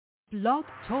Blog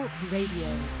Talk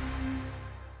Radio.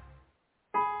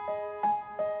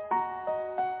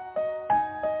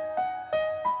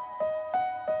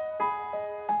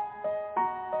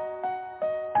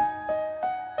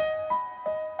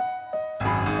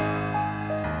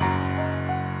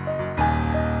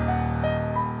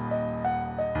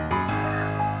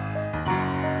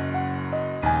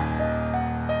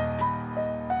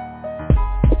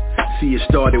 See, it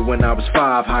started when I was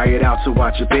 5, hired out to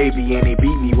watch a baby, and they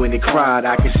beat me when it cried.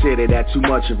 I consider that too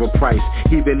much of a price.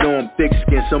 Even though I'm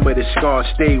thick-skinned, some of the scars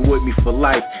stayed with me for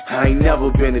life. I ain't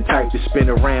never been the type to spin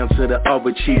around to the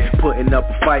other cheek, putting up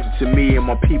a fight to me and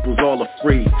my peoples all are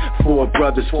free. 4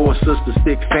 brothers, 4 sisters,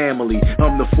 thick family.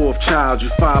 I'm the 4th child, you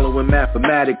following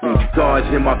mathematically. God's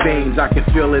in my veins, I can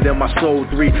feel it in my soul.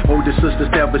 3 older sisters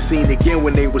never seen again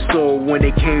when they were sold. When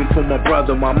they came from my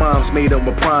brother, my mom's made them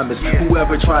a promise.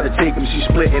 Whoever tried to take them, she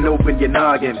splitting open your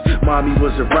noggin. Mommy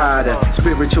was a rider,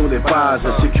 spiritual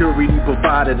advisor, security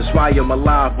provider, that's why I'm a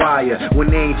live wire. When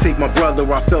they ain't take my brother,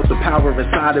 I felt the power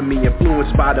inside of me.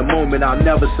 Influenced by the moment, I'll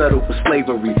never settle for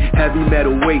slavery. Heavy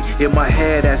metal weight in my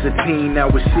head as a teen, now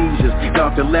with seizures,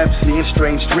 narcolepsy and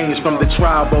strange dreams. From the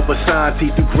tribe of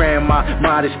Asante through grandma,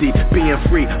 modesty, being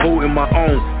free, holding my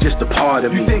own, just a part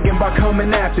of me. You thinking about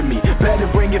coming after me, better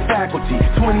bring your faculty.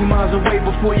 20 miles away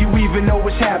before you even know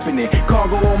what's happening.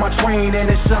 Cargo on my train and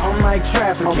it's something like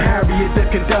traffic. I'm Harriet the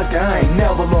conductor, I ain't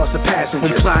never lost a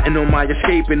passenger. I'm plotting on my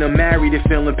escape and I'm married and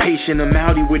feeling patient. I'm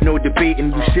outie with no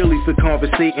debating, you silly for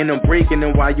conversating. I'm breaking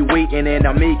and while you waiting and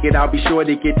I make it, I'll be sure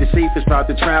to get the safest route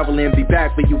to travel and be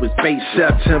back for you as base.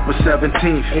 September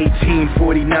 17th,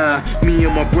 1849, me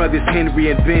and my brothers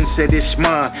Henry and Ben said it's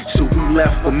mine. So we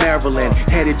left for Maryland,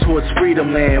 headed towards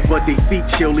Freedom Land, but they feet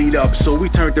chillied up, so we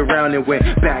turned around and went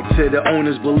back to the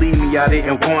owners. Believe me, I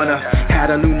didn't wanna.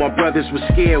 Had I knew my brothers were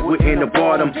scared, wouldn't have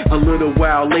bought them. A little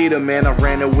while later, man, I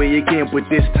ran away again, but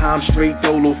this time straight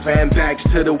dolo, fan backs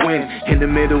to the wind. In the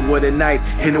middle of the night,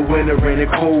 in the winter and the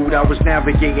cold, I was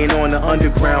navigating on the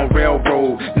Underground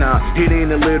Railroad. Nah, it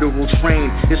ain't a literal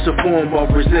train, it's a form of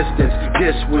resistance.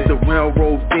 This was the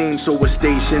railroad theme, so a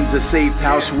station's a safe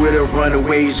house where the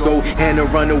runaways go, and the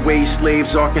runaway slaves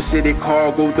are considered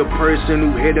cargo. The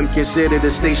person who hit them considered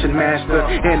a station master,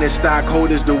 and the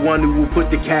stockholder's the one who will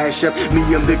put the cash up. Me,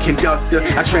 I'm the conductor,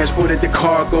 I transported the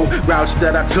cargo. Routes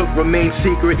that I took remain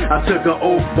secret. I took an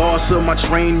oath, boss of my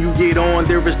train, you get on,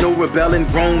 there is no rebelling.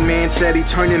 Grown man said he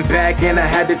turning back and I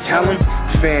had to tell him,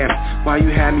 fam, why you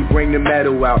had me bring the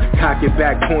metal out? Cock it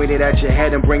back, point it at your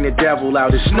head and bring the devil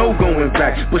out. There's no going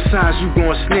back, besides you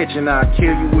gon' snitch and I'll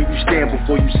kill you where you stand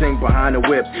before you sing behind the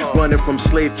whip. Running from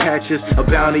slave catchers, a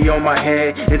bounty on my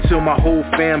head, until my whole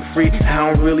fam free,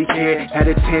 I don't really care. Had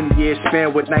a 10-year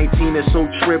span with 19 or so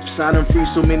trips, I done free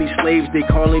so many slaves, they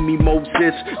calling me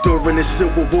Moses. During the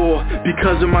Civil War,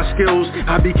 because of my skills,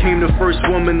 I became the first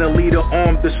woman to lead an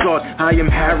armed assault. I am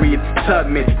Harriet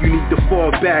Tubman, you need to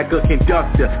fall back, a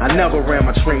conductor, I never ran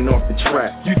my train off the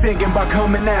track. You thinking about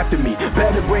coming after me,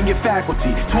 better bring your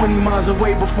faculty. 20 miles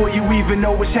away before you even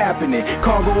know what's happening.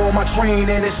 Cargo on my train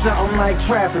and it's something like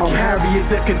traffic. I'm Harriet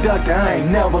the conductor, I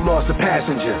ain't never lost a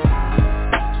passenger.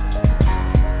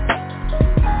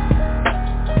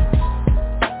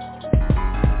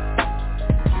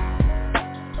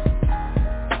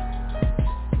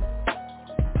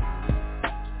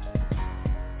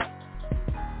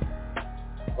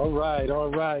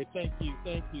 All right. Thank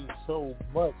you so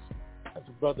much. That's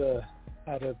a brother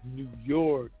out of New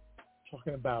York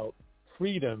talking about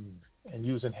freedom and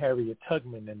using Harriet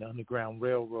Tubman and the Underground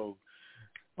Railroad.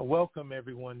 Welcome,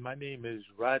 everyone. My name is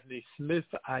Rodney Smith.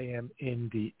 I am in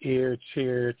the air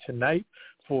chair tonight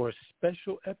for a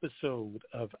special episode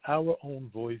of Our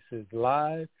Own Voices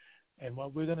Live. And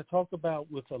what we're going to talk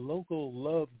about with a local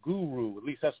love guru, at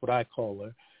least that's what I call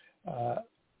her,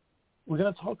 we're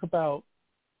going to talk about,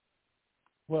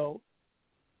 well,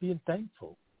 being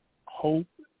thankful, hope,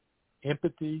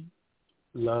 empathy,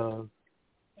 love,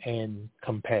 and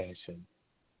compassion.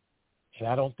 And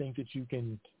I don't think that you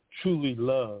can truly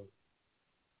love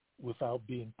without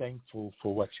being thankful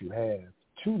for what you have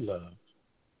to love.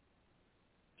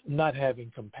 Not having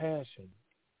compassion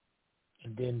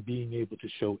and then being able to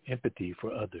show empathy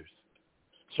for others.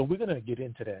 So we're going to get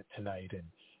into that tonight and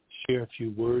share a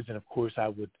few words. And, of course, I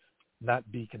would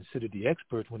not be considered the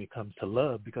expert when it comes to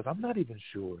love because I'm not even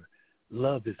sure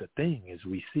love is a thing as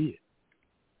we see it.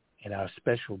 And our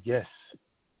special guest,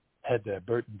 Heather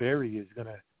Burton-Berry, is going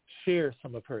to share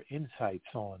some of her insights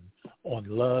on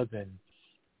love. And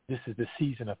this is the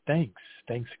season of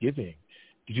Thanksgiving.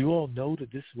 Did you all know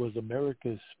that this was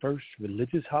America's first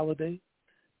religious holiday?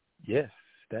 Yes,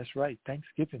 That's right,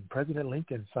 Thanksgiving. President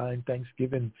Lincoln signed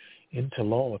Thanksgiving into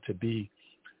law to be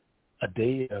a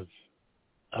day of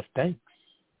thanks,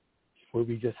 where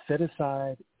we just set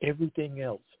aside everything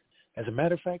else. As a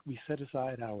matter of fact, we set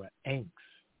aside our angst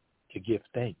to give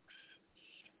thanks.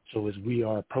 So as we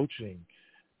are approaching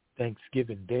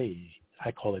Thanksgiving Day,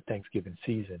 I call it Thanksgiving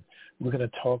season, we're going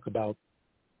to talk about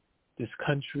this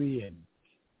country and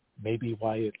maybe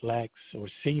why it lacks or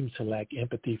seems to lack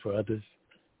empathy for others,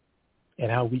 and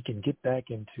how we can get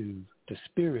back into the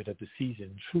spirit of the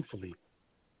season truthfully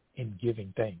in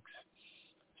giving thanks.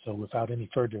 So without any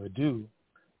further ado,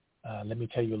 let me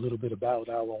tell you a little bit about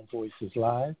Our Own Voices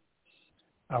Live.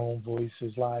 Our Own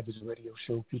Voices Live is a radio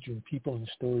show featuring people and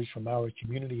stories from our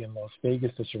community in Las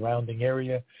Vegas, the surrounding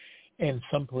area, and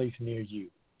someplace near you.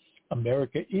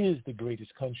 America is the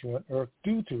greatest country on earth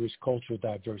due to its cultural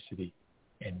diversity,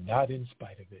 and not in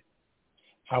spite of it.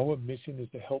 Our mission is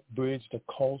to help bridge the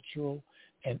cultural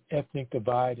and ethnic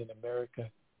divide in America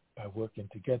by working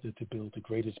together to build the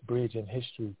greatest bridge in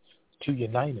history to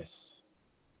unite us.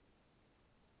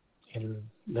 And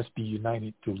let's be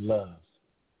united through love.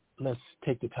 Let's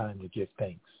take the time to give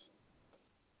thanks.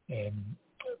 And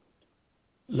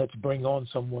let's bring on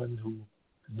someone who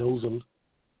knows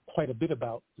quite a bit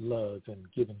about love and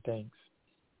giving thanks,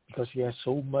 because she has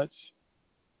so much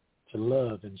to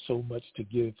love and so much to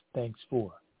give thanks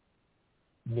for.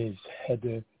 Ms.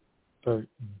 Heather Burton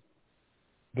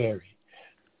Berry.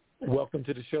 Welcome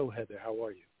to the show, Heather. How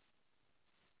are you?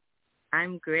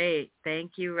 I'm great.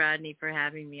 Thank you, Rodney, for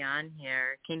having me on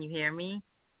here. Can you hear me?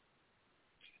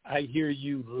 I hear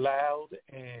you loud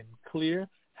and clear.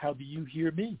 How do you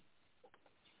hear me?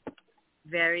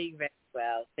 Very, very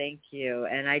well. Thank you.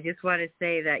 And I just want to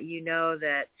say that you know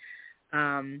that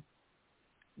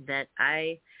that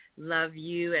I love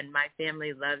you and my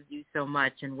family loves you so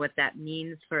much, and what that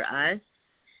means for us,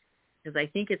 because I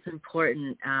think it's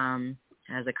important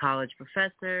as a college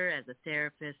professor, as a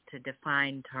therapist, to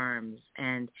define terms.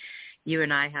 And you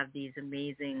and I have these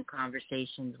amazing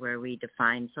conversations where we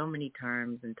define so many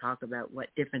terms and talk about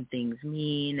what different things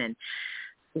mean and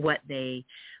what they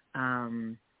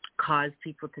cause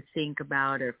people to think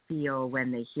about or feel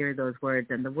when they hear those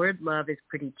words. And the word love is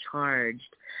pretty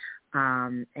charged.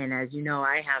 And as you know,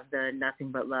 I have the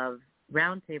Nothing But Love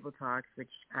Roundtable Talks,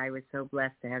 which I was so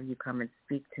blessed to have you come and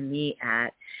speak to me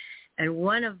at. And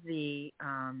one of the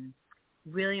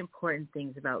really important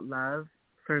things about love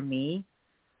for me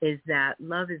is that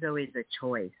love is always a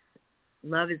choice.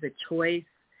 Love is a choice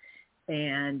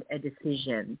and a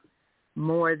decision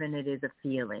more than it is a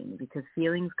feeling, because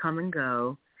feelings come and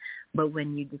go. But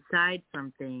when you decide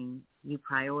something, you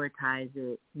prioritize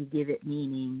it, you give it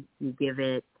meaning, you give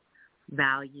it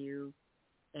value,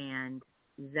 and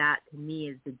that to me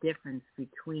is the difference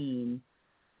between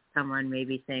someone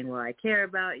maybe saying, well, I care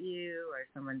about you, or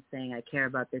someone saying I care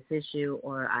about this issue,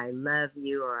 or I love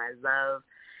you, or I love,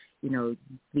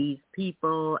 these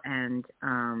people, and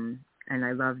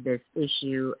I love this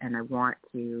issue, and I want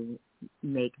to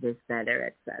make this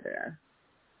better, etc.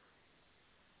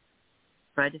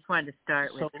 So I just wanted to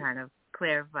start with kind of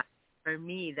clarify. For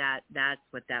me, that's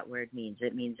what that word means.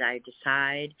 It means I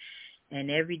decide,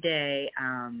 and every day,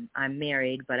 I'm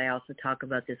married, but I also talk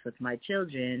about this with my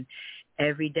children.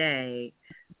 Every day,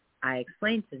 I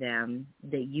explain to them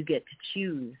that you get to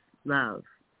choose love,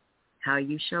 how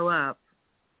you show up,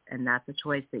 and that's a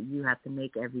choice that you have to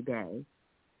make every day.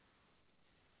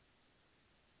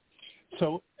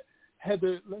 So,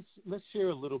 Heather, let's share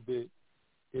a little bit,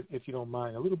 if you don't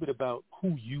mind, a little bit about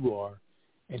who you are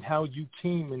and how you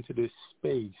came into this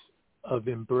space of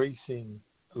embracing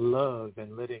love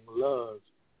and letting love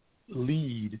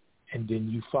lead, and then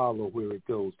you follow where it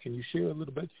goes. Can you share a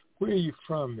little bit? Where are you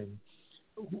from, and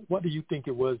what do you think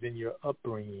it was in your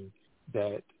upbringing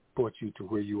that brought you to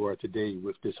where you are today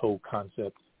with this whole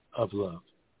concept of love?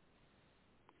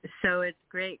 So it's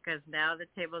great because now the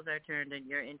tables are turned and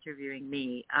you're interviewing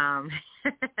me.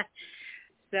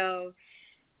 So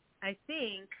I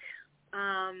think,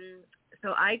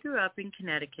 so I grew up in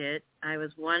Connecticut. I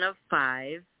was one of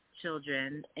 5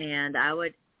 children, and I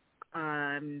would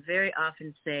very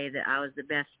often say that I was the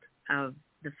best of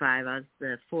the 5. I was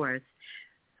the 4th.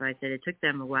 So I said it took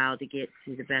them a while to get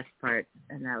to the best part,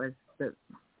 and that was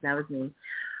me.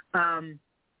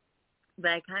 But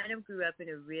I kind of grew up in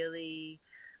a really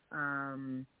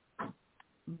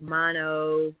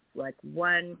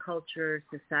one culture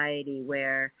society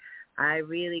where I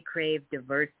really craved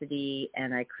diversity,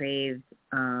 and I craved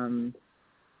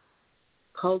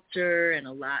culture and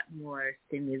a lot more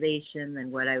stimulation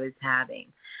than what I was having.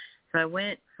 So I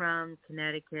went from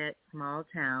Connecticut, small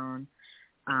town,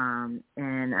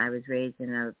 And I was raised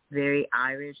in a very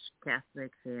Irish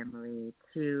Catholic family,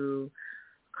 to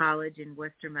college in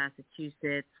Worcester,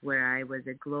 Massachusetts, where I was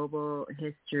a global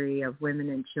history of women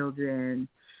and children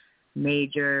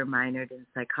major, minored in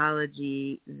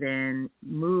psychology, then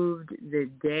moved the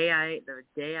day I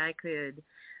could.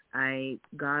 I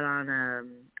got on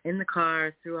in the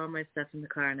car, threw all my stuff in the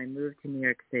car, and I moved to New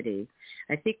York City.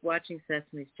 I think watching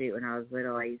Sesame Street when I was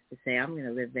little, I used to say, I'm going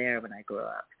to live there when I grow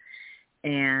up.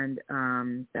 And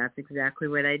that's exactly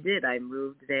what I did. I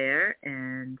moved there,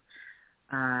 and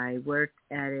I worked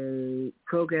at a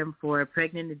program for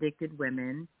pregnant, addicted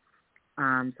women.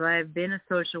 So I've been a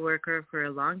social worker for a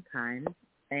long time.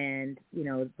 And, you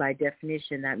know, by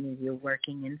definition, that means you're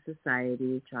working in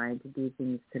society, trying to do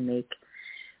things to make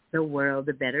the world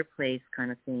a better place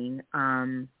kind of thing.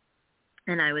 And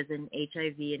I was an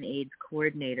HIV and AIDS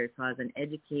coordinator. So I was an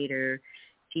educator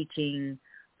teaching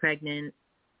pregnant,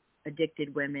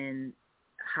 addicted women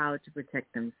how to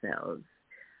protect themselves,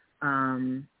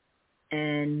 and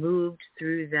moved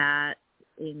through that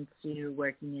into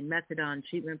working in methadone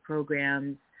treatment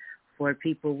programs for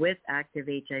people with active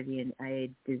HIV and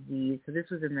AIDS disease. So this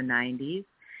was in the 90s.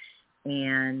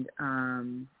 And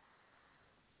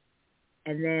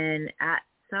then at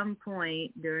some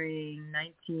point during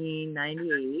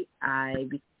 1998, I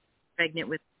became pregnant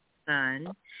with my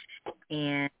son,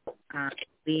 and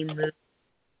we moved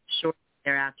shortly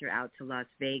thereafter out to Las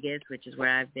Vegas, which is where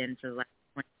I've been for the last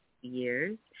 20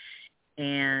 years,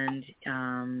 and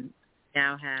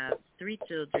now have 3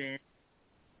 children.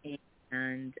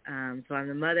 And so I'm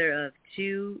the mother of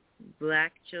 2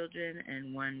 black children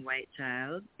and 1 white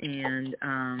child. And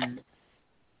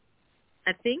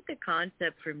I think the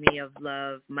concept for me of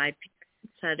love, my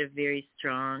parents had a very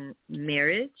strong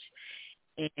marriage,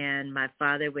 and my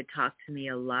father would talk to me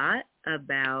a lot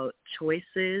about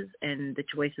choices and the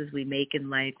choices we make in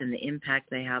life and the impact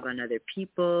they have on other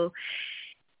people.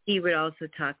 He would also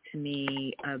talk to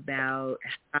me about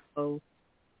how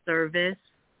service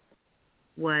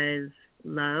was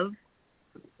love,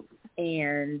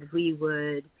 and we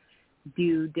would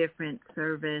do different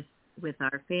service with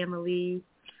our family.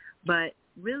 But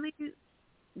really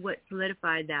what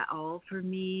solidified that all for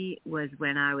me was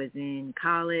when I was in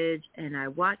college and I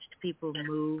watched people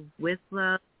move with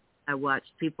love. I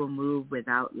watched people move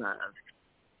without love.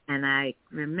 And I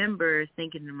remember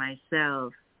thinking to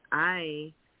myself,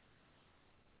 I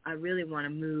really want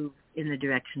to move in the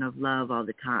direction of love all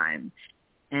the time.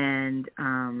 And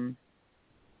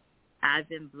I've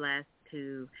been blessed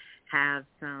to have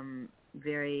some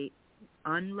very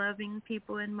unloving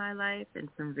people in my life and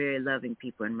some very loving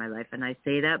people in my life. And I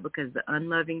say that because the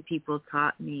unloving people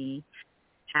taught me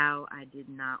how I did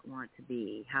not want to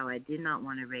be, how I did not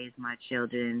want to raise my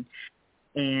children.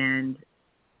 And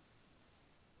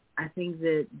I think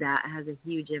that that has a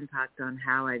huge impact on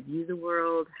how I view the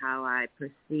world, how I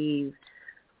perceive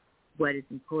what is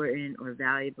important or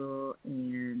valuable,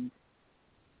 and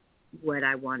what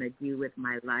I want to do with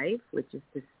my life, which is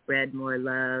to spread more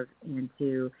love and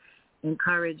to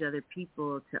encourage other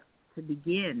people to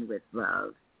begin with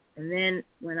love. And then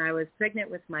when I was pregnant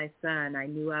with my son, I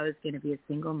knew I was going to be a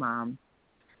single mom.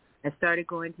 I started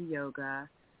going to yoga,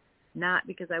 not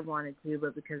because I wanted to,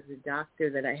 but because the doctor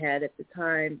that I had at the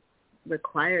time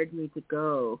required me to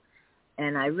go.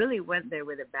 And I really went there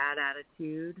with a bad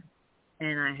attitude.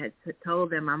 And I had told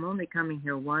them, I'm only coming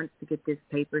here once to get this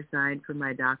paper signed from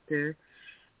my doctor.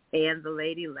 And the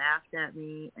lady laughed at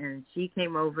me, and she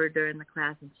came over during the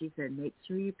class, and she said, make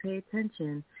sure you pay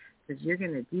attention because you're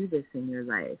going to do this in your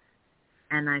life.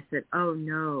 And I said, oh,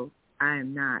 no, I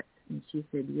am not. And she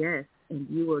said, yes, and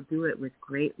you will do it with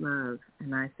great love.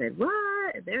 And I said, what?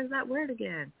 There's that word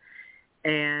again.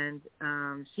 And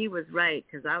she was right,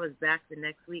 because I was back the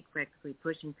next week practically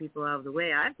pushing people out of the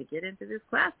way. I have to get into this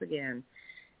class again.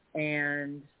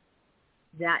 And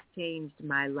that changed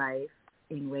my life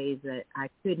in ways that I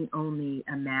couldn't only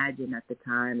imagine at the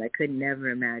time. I could never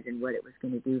imagine what it was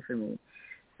going to do for me.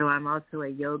 So I'm also a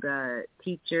yoga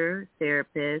teacher,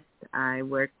 therapist. I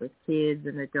work with kids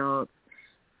and adults.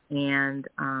 And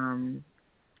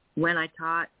when I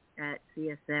taught at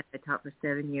CSF, I taught for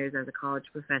 7 years as a college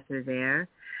professor there.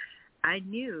 I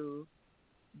knew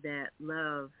that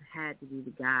love had to be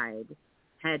the guide,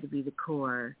 had to be the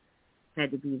core,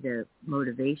 had to be the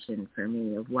motivation for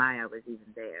me of why I was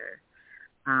even there.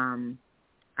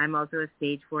 I'm also a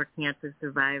stage 4 cancer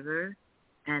survivor,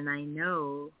 and I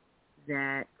know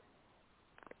that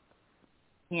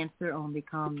cancer only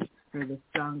comes for the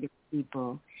strongest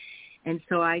people. And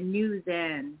so I knew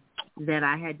then that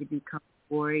I had to become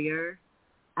a warrior.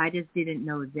 I just didn't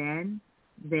know then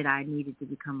that I needed to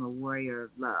become a warrior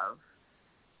of love.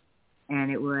 And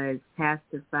it was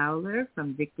Pastor Fowler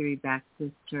from Victory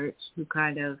Baptist Church who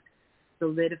kind of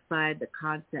solidified the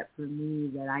concept for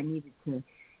me that I needed to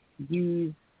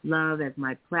use love as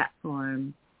my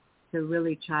platform to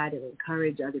really try to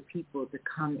encourage other people to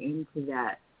come into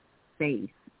that space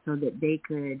so that they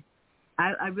could,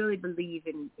 I really believe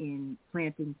in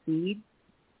planting seeds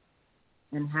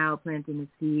and how planting a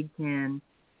seed can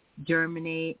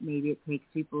germinate. Maybe it takes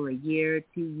people a year,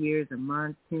 2 years, a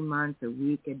month, 2 months, a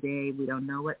week, a day. We don't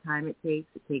know what time it takes.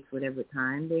 It takes whatever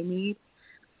time they need.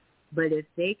 But if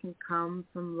they can come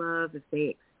from love, if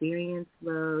they experience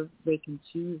love, they can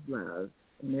choose love.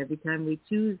 And every time we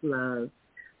choose love,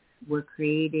 we're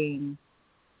creating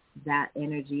that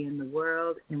energy in the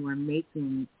world, and we're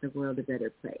making the world a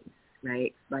better place,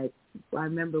 right? Like, I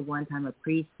remember one time a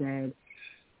priest said,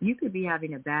 you could be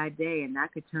having a bad day, and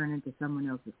that could turn into someone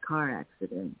else's car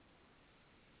accident,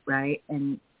 right?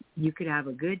 And you could have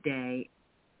a good day,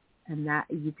 and that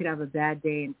you could have a bad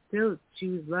day and still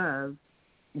choose love,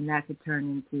 and that could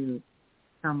turn into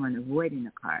someone avoiding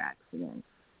a car accident.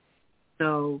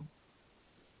 So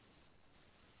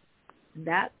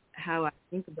that's how I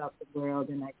think about the world,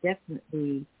 and I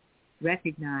definitely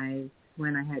recognize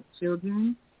when I had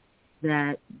children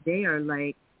that they are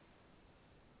like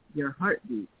your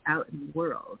heartbeat out in the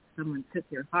world. Someone took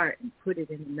your heart and put it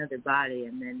in another body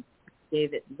and then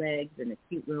gave it legs and a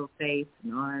cute little face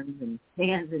and arms and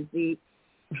hands and feet,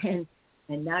 and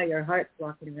now your heart's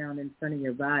walking around in front of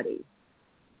your body.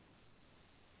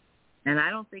 And I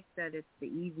don't think that it's the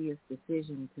easiest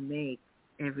decision to make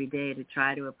every day, to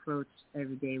try to approach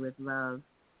every day with love.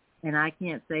 And I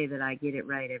can't say that I get it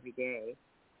right every day,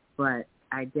 but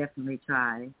I definitely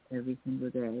try every single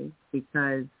day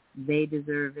because they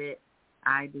deserve it,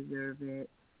 I deserve it,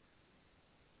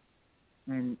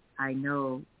 and I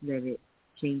know that it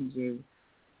changes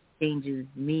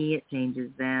me, it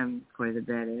changes them for the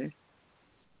better.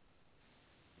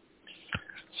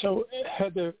 So,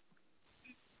 Heather,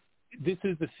 this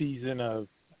is the season of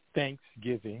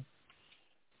Thanksgiving.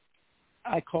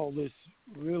 I call this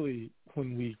really,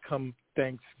 when we come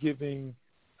Thanksgiving,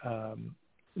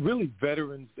 really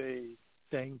Veterans Day,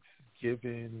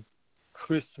 Thanksgiving,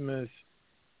 Christmas,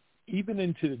 even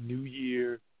into the New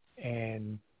Year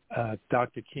and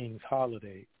Dr. King's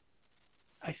holiday.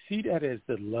 I see that as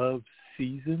the love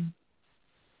season.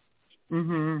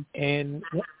 Mm-hmm. And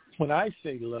when I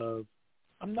say love,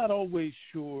 I'm not always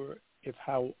sure if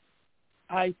how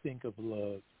I think of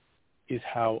love is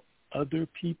how other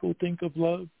people think of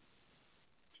love.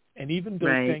 And even though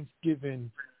right.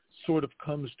 Thanksgiving sort of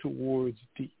comes towards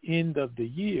the end of the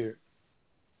year,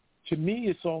 to me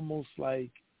it's almost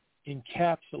like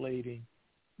encapsulating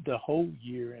the whole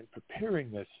year and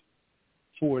preparing us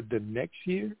for the next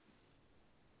year.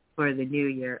 For the new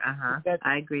year,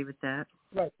 I agree with that.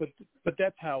 Right, but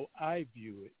that's how I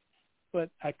view it. But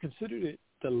I considered it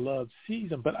the love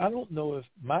season, but I don't know if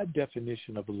my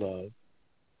definition of love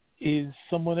is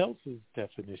someone else's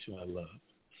definition of love.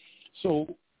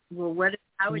 So, well,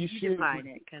 how would you define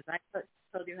it? Because I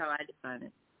told you how I define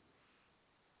it.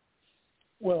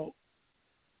 Well,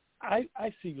 I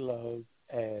see love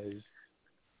as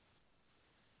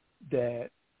that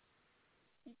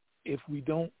if we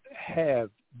don't have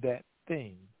that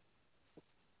thing,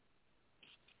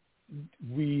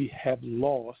 we have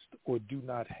lost or do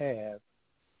not have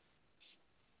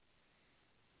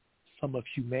some of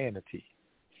humanity.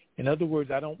 In other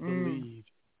words, I don't believe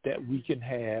that we can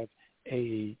have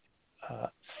a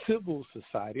civil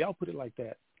society. I'll put it like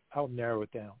that. I'll narrow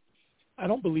it down. I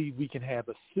don't believe we can have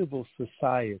a civil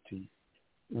society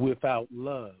without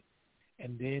love.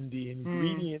 And then the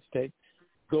ingredients that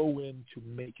go into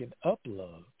making up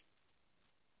love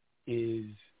is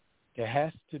there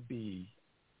has to be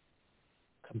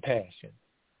compassion.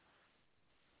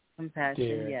 Compassion,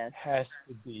 there yes. has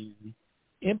to be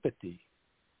empathy.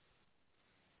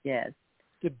 Yes.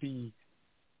 To be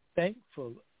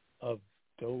thankful of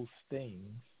those things.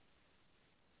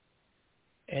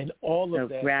 And all of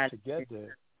that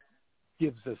together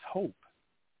gives us hope.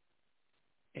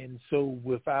 And so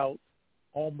without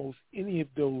almost any of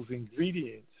those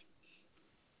ingredients,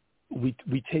 we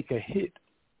take a hit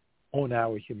on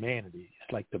our humanity.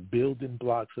 It's like the building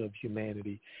blocks of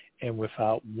humanity, and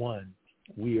without one,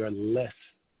 we are less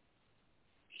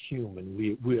human.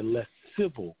 We are less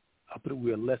civil.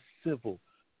 We are less civil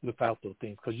without those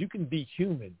things. Because you can be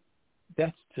human.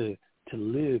 That's to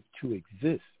live, to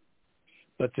exist.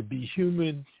 But to be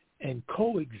human and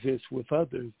coexist with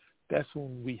others, that's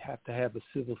when we have to have a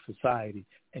civil society.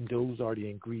 And those are the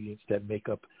ingredients that make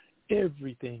up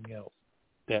everything else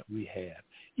that we have.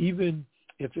 Even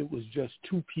if it was just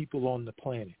two people on the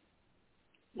planet,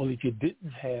 Well, if you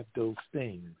didn't have those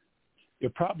things, there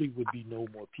probably would be no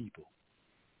more people.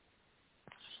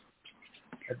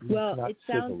 Well, it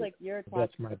sounds like you're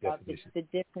talking about the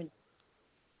difference.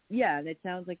 Yeah, and it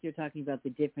sounds like you're talking about the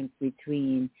difference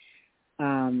between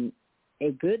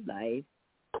a good life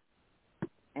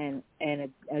and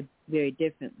a very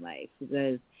different life.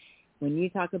 Because when you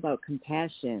talk about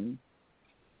compassion,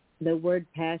 the word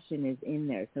passion is in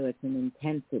there, so it's an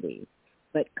intensity.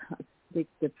 But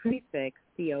the prefix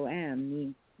C-O-M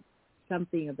means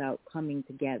something about coming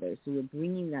together. So you're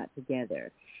bringing that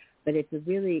together. But it's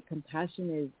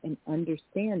compassion is an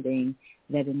understanding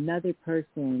that another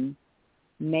person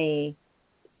may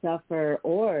suffer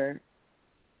or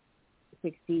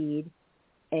succeed,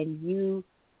 and you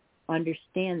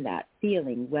understand that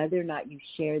feeling, whether or not you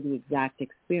share the exact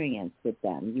experience with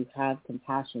them. You have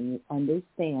compassion. You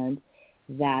understand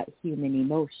that human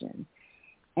emotion.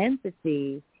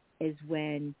 Empathy is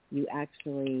when you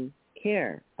actually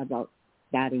care about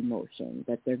that emotion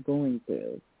that they're going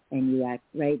through, and you act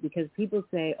right, because people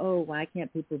say, oh, why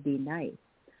can't people be nice?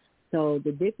 So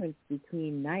the difference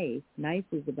between nice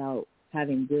is about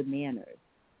having good manners.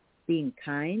 Being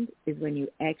kind is when you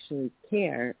actually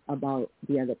care about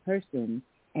the other person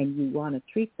and you want to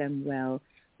treat them well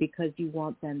because you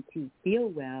want them to feel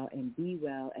well and be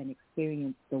well and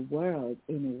experience the world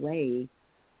in a way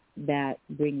that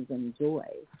brings them joy.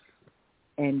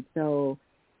 And so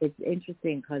it's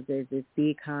interesting because there's this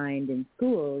be kind in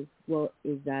schools. Well,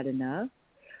 is that enough?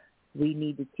 We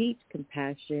need to teach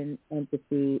compassion,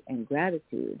 empathy, and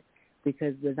gratitude,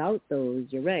 because without those,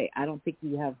 you're right, I don't think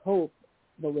you have hope,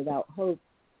 but without hope,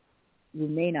 you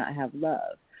may not have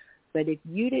love. But if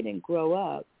you didn't grow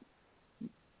up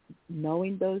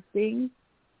knowing those things,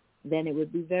 then it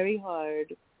would be very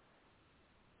hard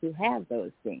to have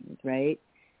those things, right?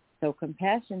 So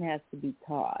compassion has to be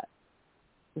taught.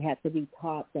 We have to be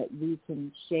taught that we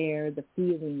can share the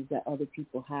feelings that other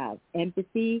people have.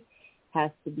 Empathy has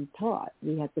to be taught.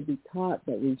 We have to be taught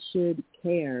that we should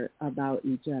care about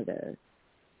each other,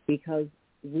 because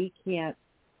we can't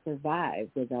survive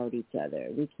without each other.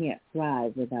 We can't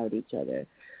thrive without each other.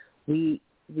 We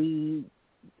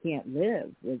can't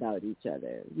live without each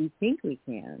other. We think we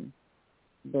can,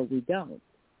 but we don't.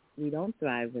 We don't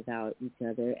thrive without each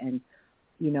other. And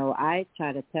you know, I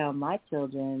try to tell my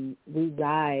children we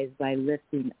rise by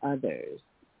lifting others,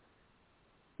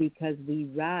 because we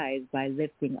rise by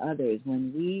lifting others.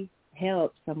 When we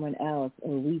help someone else,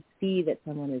 or we see that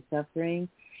someone is suffering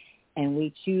and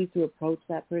we choose to approach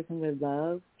that person with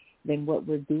love, then what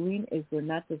we're doing is we're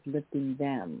not just lifting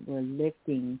them, we're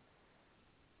lifting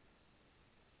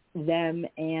them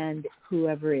and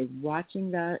whoever is watching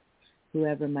that,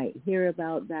 whoever might hear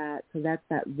about that. So that's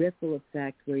that ripple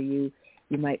effect where you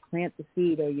might plant the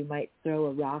seed, or you might throw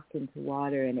a rock into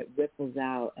water and it ripples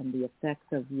out, and the effects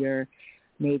of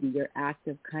maybe your act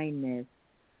of kindness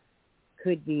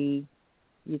could be,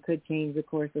 you could change the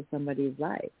course of somebody's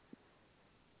life.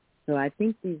 So I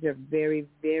think these are very,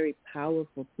 very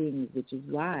powerful things, which is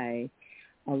why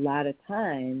a lot of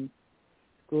times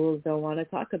schools don't want to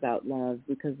talk about love,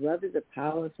 because love is a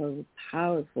powerful,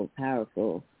 powerful,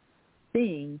 powerful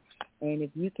thing. And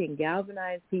if you can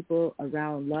galvanize people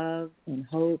around love and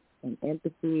hope and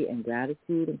empathy and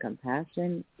gratitude and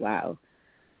compassion, wow,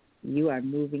 you are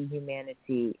moving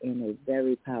humanity in a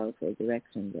very powerful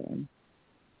direction then.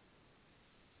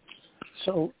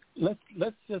 So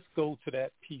let's just go to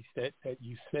that piece that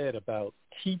you said about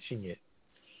teaching it.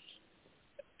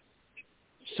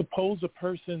 Suppose a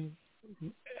person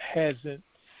hasn't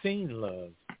seen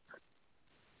love.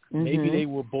 Mm-hmm. Maybe they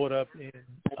were brought up in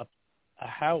a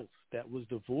house that was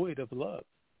devoid of love.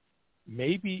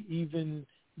 Maybe even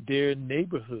their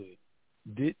neighborhood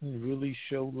didn't really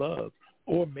show love.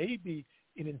 Or maybe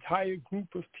an entire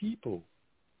group of people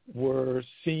were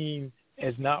seen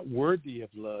as not worthy of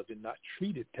love and not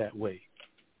treated that way.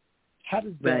 How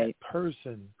does that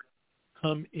person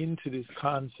come into this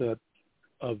concept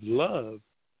of love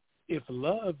if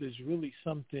love is really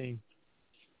something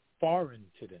foreign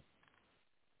to them?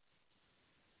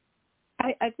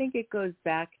 I think it goes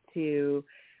back to,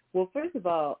 well, first of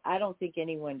all, I don't think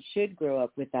anyone should grow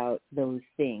up without those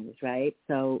things, right?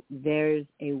 So there's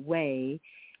a way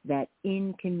that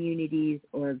in communities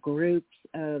or groups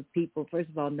of people, first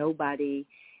of all,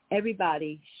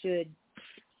 everybody should,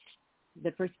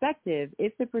 the perspective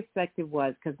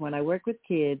was, because when I work with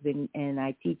kids and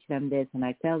I teach them this and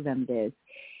I tell them this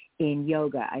in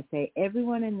yoga, I say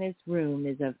everyone in this room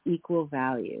is of equal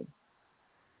value.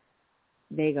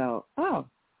 They go, oh,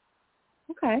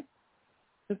 okay.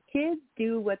 So kids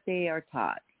do what they are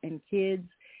taught, and kids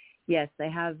yes, they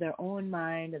have their own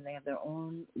mind and they have their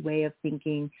own way of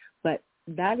thinking, but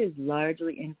that is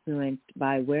largely influenced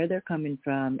by where they're coming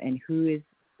from and who is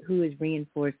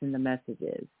reinforcing the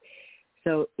messages.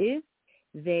 So if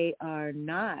they are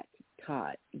not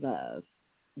taught love,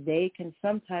 they can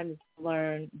sometimes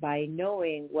learn by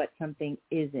knowing what something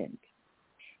isn't.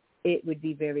 It would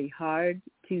be very hard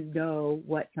to know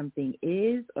what something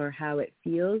is or how it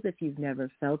feels if you've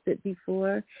never felt it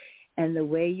before. And the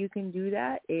way you can do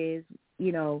that is,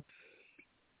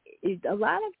 a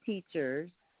lot of teachers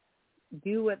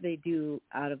do what they do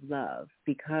out of love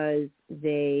because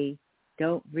they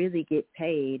don't really get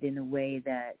paid in a way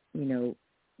that,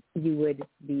 you would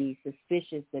be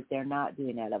suspicious that they're not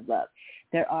doing out of love.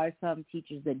 There are some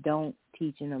teachers that don't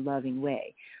teach in a loving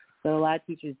way. But a lot of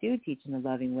teachers do teach in a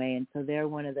loving way, and so they're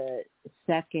one of the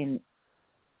second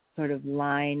sort of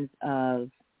lines of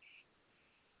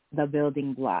the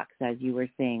building blocks, as you were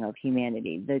saying, of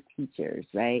humanity, the teachers,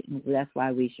 right? And that's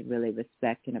why we should really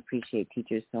respect and appreciate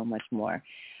teachers so much more.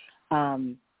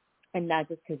 And not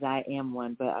just because I am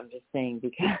one, but I'm just saying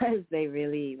because they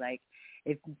really,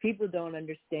 if people don't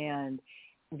understand,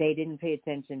 they didn't pay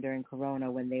attention during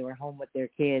Corona when they were home with their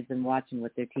kids and watching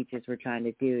what their teachers were trying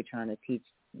to do, trying to teach,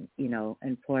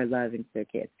 and pour love into their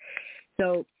kids.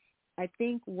 So I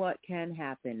think what can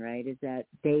happen, right, is that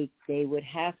they would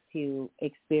have to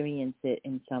experience it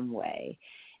in some way.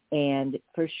 And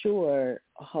for sure,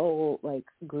 whole,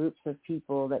 groups of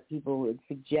people that people would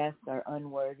suggest are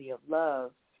unworthy of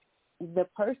love, the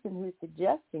person who's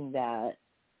suggesting that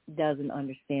doesn't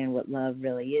understand what love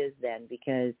really is then,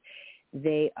 because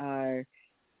they are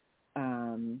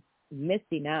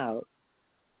missing out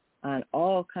on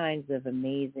all kinds of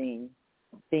amazing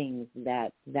things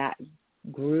that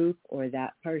group or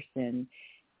that person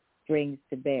brings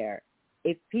to bear.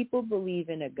 If people believe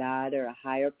in a God or a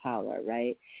higher power,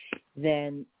 right,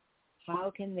 then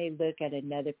how can they look at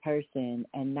another person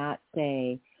and not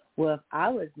say, well, if I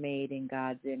was made in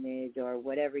God's image, or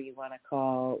whatever you want to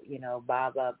call,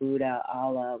 Baba, Buddha,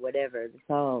 Allah, whatever, it's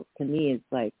all, to me,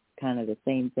 it's kind of the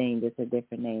same thing, just a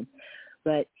different name.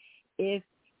 But if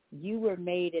you were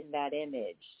made in that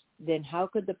image, then how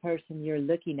could the person you're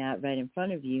looking at right in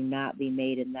front of you not be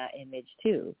made in that image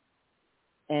too?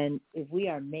 And if we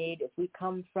are made, if we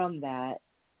come from that,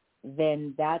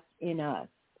 then that's in us.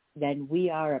 Then we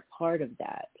are a part of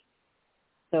that.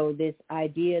 So this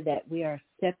idea that we are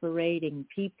separating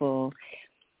people,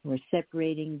 we're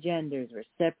separating genders, we're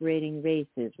separating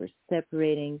races, we're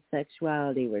separating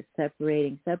sexuality, we're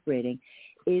separating,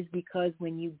 is because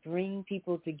when you bring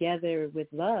people together with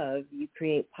love, you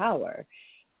create power.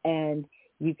 And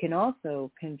you can also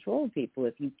control people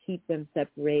if you keep them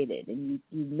separated and you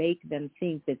make them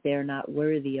think that they're not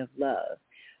worthy of love.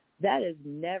 That has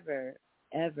never,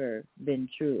 ever been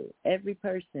true. Every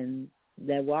person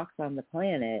that walks on the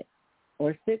planet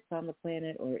or sits on the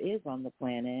planet or is on the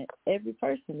planet, every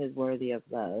person is worthy of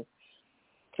love.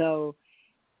 So,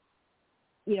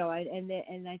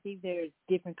 and I think there's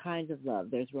different kinds of love.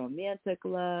 There's romantic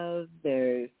love,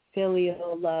 there's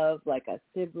filial love, like a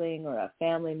sibling or a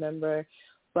family member.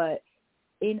 But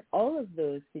in all of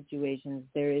those situations,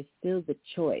 there is still the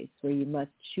choice where you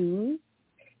must choose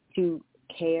to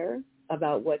care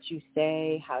about what you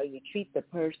say, how you treat the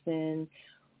person,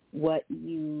 what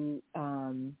you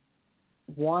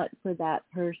want for that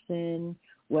person,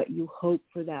 what you hope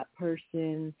for that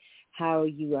person, how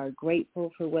you are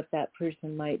grateful for what that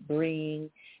person might bring,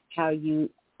 how you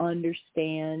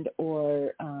understand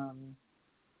or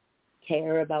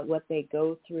care about what they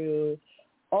go through.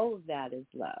 All of that is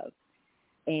love.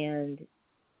 And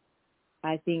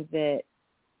I think that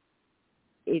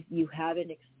if you haven't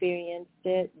experienced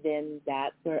it, then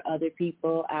that's where other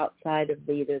people outside of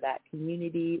either that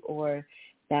community or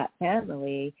that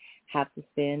family have to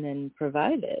spin and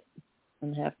provide it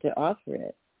and have to offer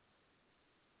it.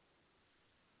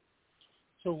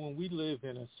 So when we live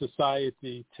in a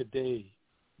society today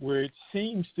where it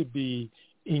seems to be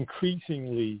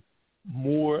increasingly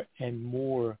more and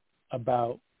more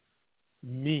about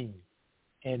me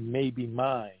and maybe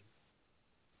mine,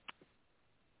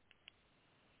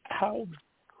 how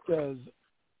does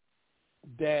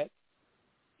that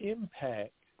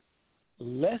impact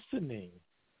lessening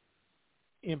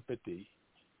empathy?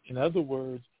 In other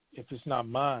words, if it's not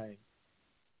mine,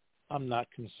 I'm not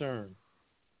concerned.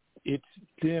 It's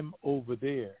them over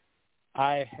there.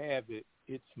 I have it.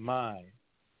 It's mine.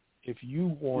 If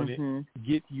you want it,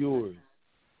 get yours.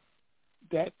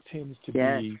 That tends to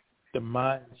be the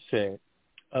mindset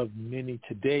of many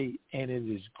today, and it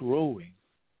is growing.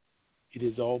 It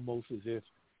is almost as if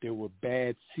there were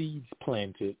bad seeds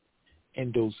planted,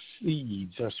 and those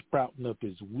seeds are sprouting up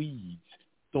as weeds,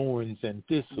 thorns and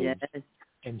thistles,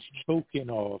 and choking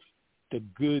off the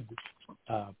good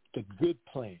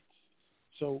plants.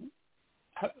 So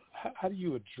how do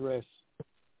you address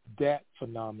that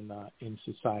phenomena in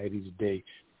society today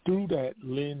through that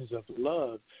lens of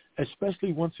love,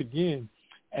 especially once again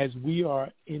as we are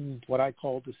in what I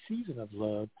call the season of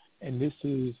love, and this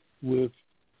is with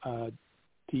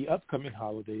the upcoming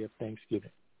holiday of Thanksgiving?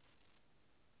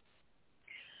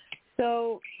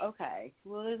 So, okay,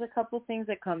 well, there's a couple things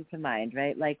that come to mind,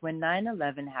 right? Like when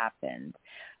 9/11 happened,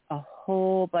 a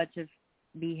whole bunch of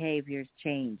behaviors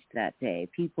changed that day.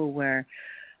 People were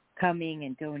coming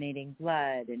and donating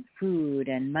blood and food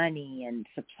and money and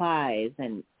supplies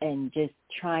and just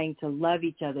trying to love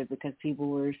each other because people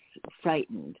were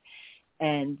frightened,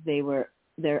 and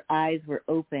their eyes were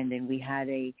opened, and we had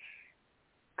a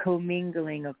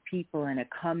commingling of people and a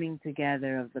coming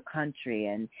together of the country,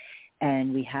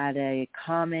 and we had a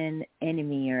common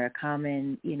enemy or a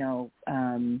common,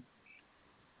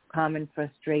 common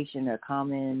frustration or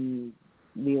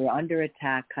we were under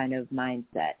attack kind of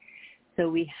mindset. So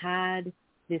we had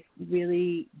this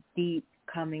really deep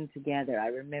coming together. I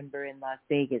remember in Las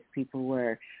Vegas, people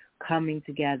were coming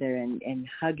together and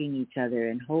hugging each other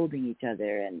and holding each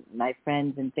other. And my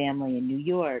friends and family in New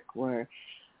York were,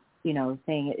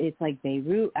 saying it's like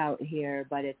Beirut out here,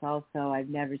 but it's also, I've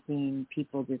never seen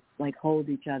people just like hold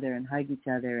each other and hug each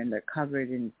other, and they're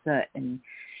covered in soot. And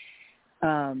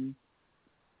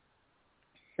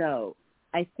so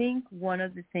I think one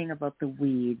of the things about the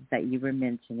weeds that you were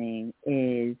mentioning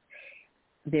is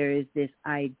there is this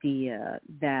idea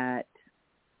that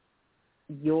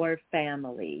your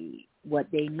family, what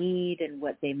they need and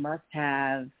what they must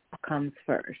have comes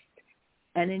first.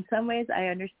 And in some ways I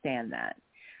understand that.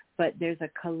 But there's a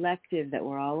collective that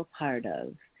we're all a part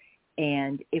of.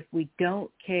 And if we don't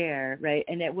care, right,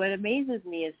 and what amazes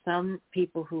me is some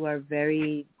people who are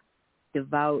very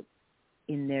devout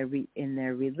in their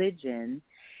religion,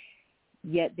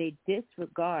 yet they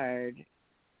disregard,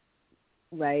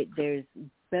 right, there's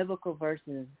biblical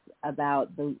verses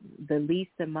about the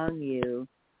least among you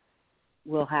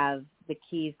will have the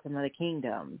keys to the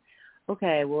kingdom.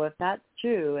 Okay, well, if that's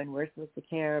true and we're supposed to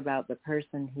care about the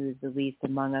person who's the least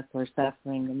among us or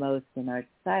suffering the most in our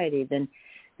society, then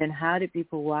how do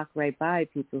people walk right by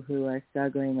people who are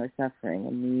struggling or suffering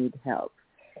and need help?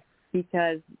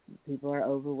 Because people are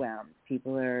overwhelmed,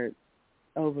 people are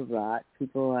overwrought,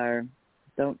 people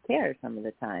don't care some of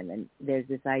the time. And there's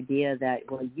this idea that,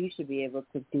 well, you should be able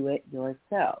to do it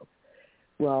yourself.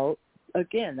 Well,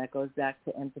 again, that goes back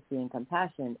to empathy and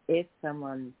compassion. If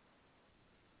someone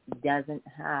doesn't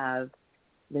have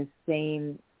the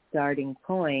same starting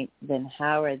point, then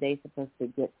how are they supposed to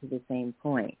get to the same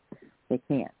point? They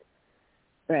can't,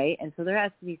 right? And so there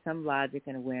has to be some logic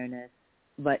and awareness.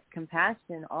 But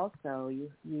compassion also,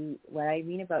 you what I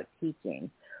mean about teaching,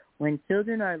 when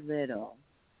children are little,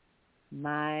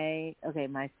 my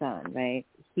son, right,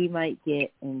 he might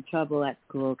get in trouble at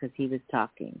school because he was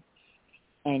talking.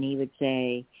 And he would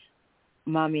say,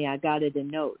 Mommy, I got it a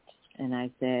note. And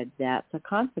I said, that's a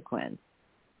consequence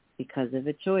because of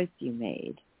a choice you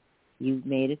made. You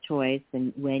made a choice,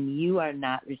 and when you are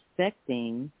not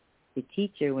respecting the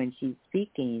teacher when she's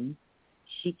speaking,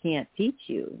 she can't teach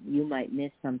you. You might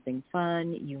miss something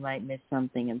fun. You might miss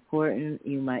something important.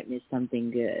 You might miss something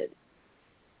good.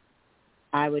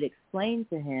 I would explain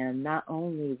to him not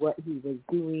only what he was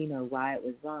doing or why it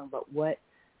was wrong, but what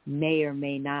may or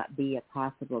may not be a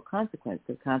possible consequence.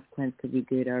 The consequence could be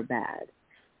good or bad.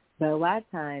 But a lot of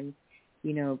times,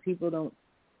 people don't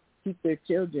teach their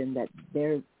children that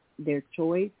their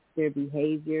choice, their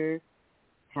behavior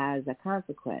has a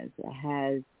consequence. It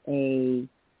has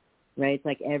right? It's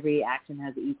like every action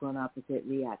has an equal and opposite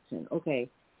reaction. Okay,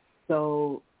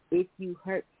 so if you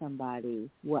hurt somebody,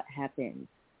 what happens?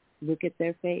 Look at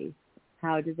their face.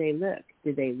 How do they look?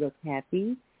 Do they look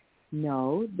happy?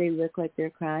 No, they look like they're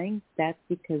crying. That's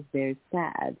because they're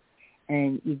sad.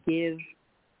 And you give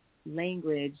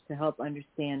language to help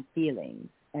understand feelings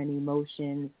and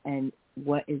emotions and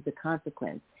what is the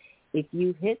consequence. If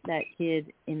you hit that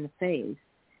kid in the face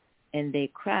and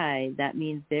they cry, that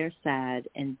means they're sad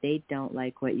and they don't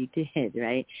like what you did,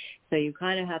 right? So you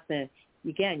kind of have to,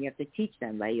 again, you have to teach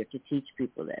them, right? You have to teach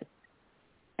people this.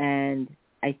 And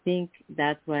I think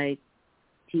that's why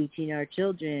teaching our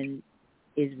children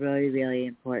is really, really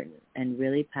important and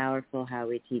really powerful how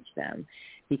we teach them,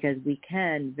 because we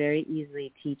can very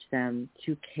easily teach them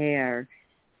to care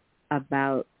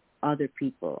about other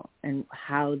people and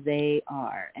how they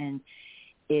are. And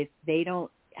if they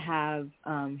don't have,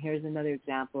 here's another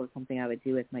example of something I would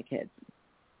do with my kids.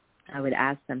 I would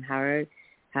ask them, how are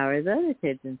the other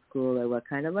kids in school, or what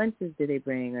kind of lunches do they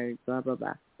bring, or blah, blah,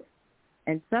 blah.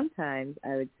 And sometimes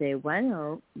I would say, why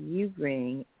don't you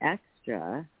bring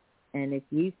extra, and if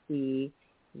you see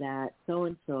that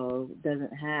so-and-so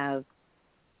doesn't have,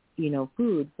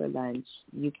 food for lunch,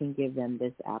 you can give them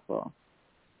this apple.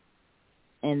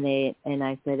 And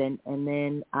I said, and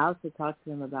then I also talked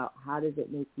to them about how does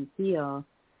it make you feel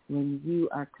when you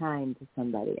are kind to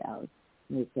somebody else.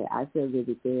 And they say, I feel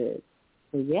really good.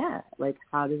 So yeah, like,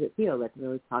 how does it feel? Let's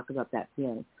really talk about that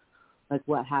feeling. Like,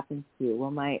 what happens to you?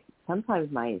 Well,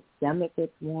 sometimes my stomach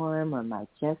gets warm or my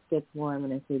chest gets warm,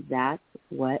 and I say, that's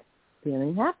what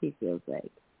feeling happy feels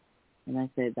like. And I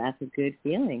said, that's a good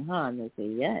feeling, huh? And they say,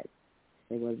 yes.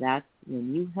 I say, well, that's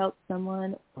when you help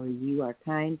someone, or you are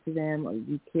kind to them, or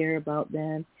you care about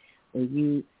them, or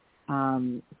you,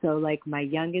 so like my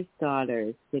youngest daughter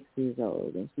is 6 years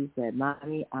old, and she said,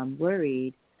 Mommy, I'm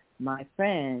worried. My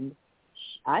friend,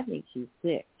 I think she's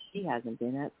sick. She hasn't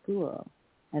been at school.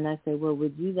 And I said, well,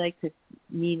 would you like to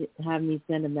have me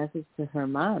send a message to her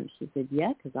mom? She said,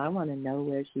 yeah, because I want to know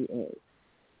where she is.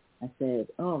 I said,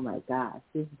 oh, my gosh,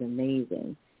 this is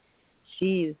amazing.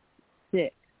 She's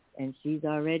sick, and she's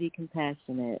already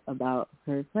compassionate about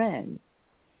her friend.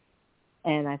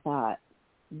 And I thought,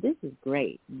 this is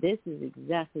great. This is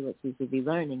exactly what she should be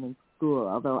learning in school,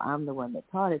 although I'm the one that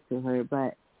taught it to her.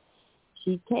 But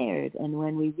she cared. And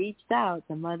when we reached out,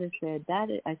 the mother said,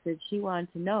 I said she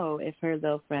wanted to know if her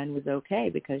little friend was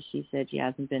okay, because she said she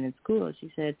hasn't been in school.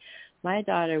 She said, my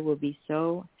daughter will be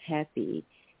so happy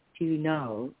to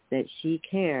know that she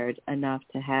cared enough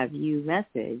to have you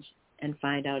message and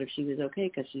find out if she was okay,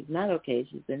 because she's not okay.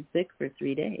 She's been sick for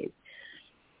 3 days.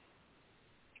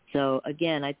 So,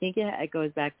 again, I think it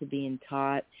goes back to being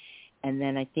taught, and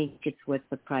then I think it's what's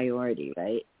the priority,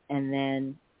 right? And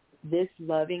then this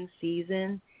loving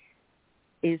season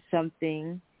is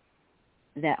something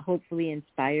that hopefully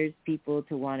inspires people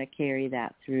to want to carry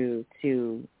that through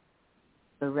to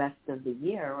the rest of the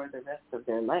year or the rest of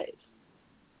their life.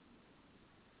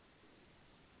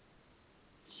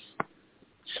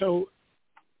 So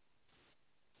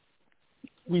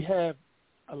we have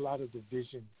a lot of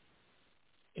division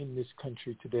in this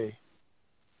country today.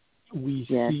 We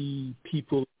see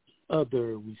people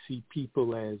other, we see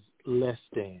people as less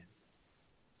than.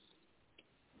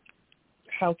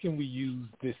 How can we use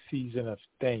this season of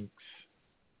thanks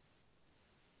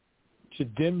to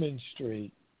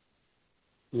demonstrate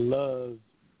love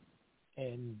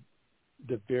and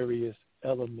the various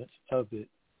elements of it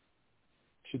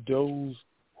to those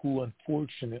who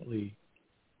unfortunately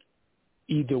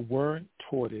either weren't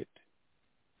taught it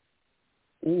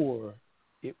or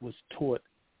it was taught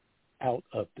out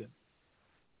of them?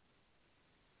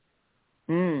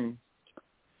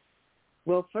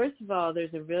 Well, first of all,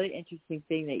 there's a really interesting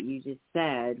thing that you just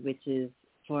said, which is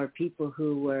for people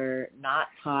who were not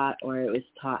taught or it was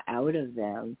taught out of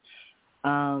them.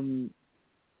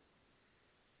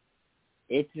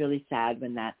 It's really sad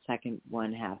when that second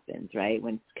one happens, right?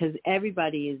 Because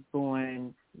everybody is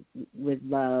born with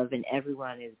love, and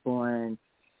everyone is born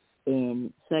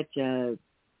in such a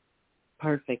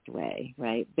perfect way,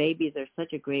 right? Babies are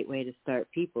such a great way to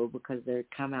start people because they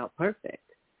come out perfect.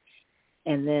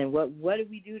 And then what do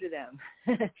we do to them?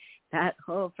 That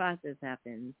whole process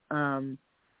happens. And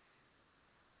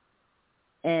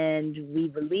we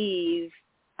believe,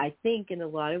 I think in a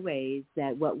lot of ways,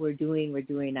 that what we're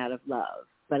doing out of love.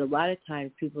 But a lot of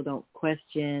times people don't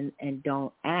question and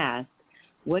don't ask,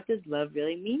 what does love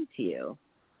really mean to you?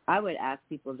 I would ask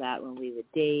people that when we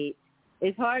would date.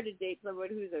 It's hard to date someone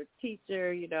who's a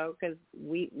teacher, because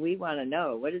we want to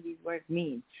know, what do these words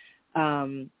mean?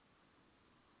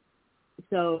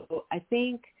 So I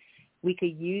think we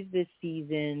could use this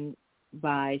season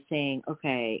by saying,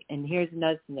 okay, and here's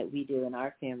another thing that we do in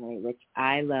our family, which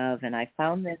I love, and I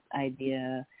found this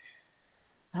idea,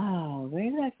 where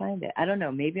did I find it? I don't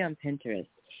know, maybe on Pinterest.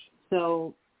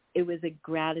 So it was a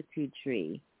gratitude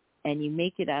tree, and you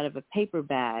make it out of a paper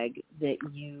bag that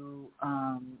you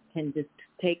can just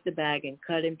take the bag and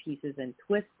cut in pieces and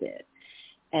twist it,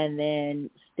 and then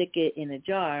stick it in a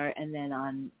jar, and then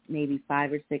on maybe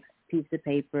 5 or 6 pieces of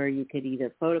paper, you could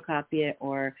either photocopy it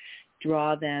or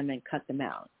draw them and cut them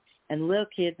out. And little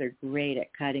kids are great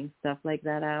at cutting stuff like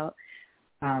that out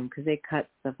because they cut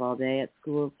stuff all day at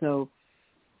school. So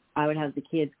I would have the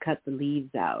kids cut the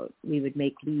leaves out. We would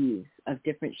make leaves of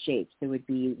different shapes. There would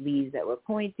be leaves that were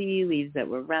pointy, leaves that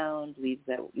were round, leaves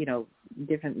that,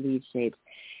 different leaf shapes.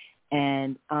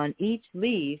 And on each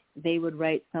leaf, they would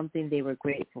write something they were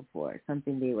grateful for,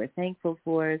 something they were thankful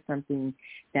for, something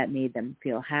that made them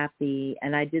feel happy.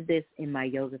 And I did this in my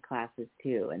yoga classes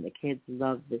too, and the kids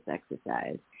loved this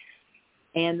exercise.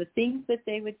 And the things that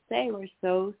they would say were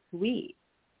so sweet,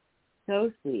 so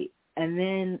sweet. And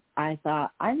then I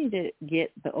thought, I need to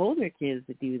get the older kids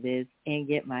to do this and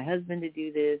get my husband to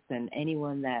do this and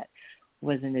anyone that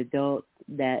was an adult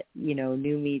that, you know,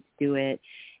 knew me to do it,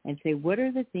 and say, what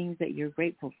are the things that you're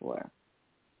grateful for?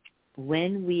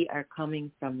 When we are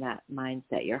coming from that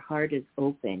mindset, your heart is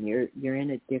open, you're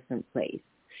in a different place.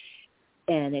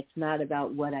 And it's not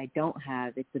about what I don't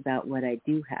have, it's about what I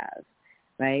do have,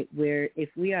 right? Where if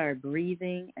we are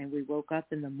breathing and we woke up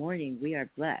in the morning, we are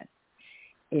blessed.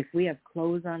 If we have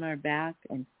clothes on our back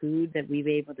and food that we've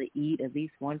able to eat at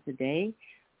least once a day,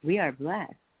 we are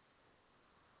blessed.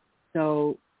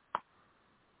 So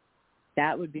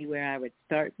that would be where I would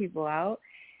start people out.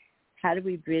 How do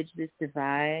we bridge this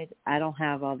divide? I don't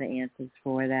have all the answers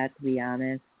for that, to be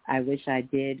honest. I wish I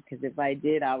did, because if I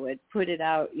did, I would put it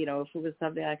out. You know, if it was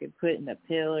something I could put in a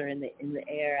pill or in the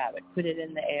air, I would put it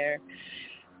in the air.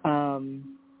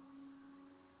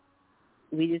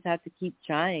 We just have to keep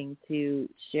trying to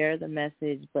share the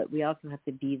message, but we also have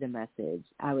to be the message.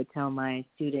 I would tell my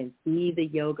students, be the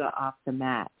yoga off the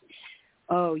mat.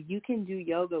 Oh, you can do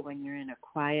yoga when you're in a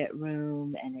quiet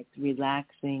room and it's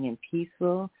relaxing and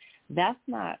peaceful. That's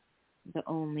not the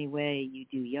only way you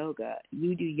do yoga.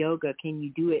 You do yoga, can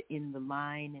you do it in the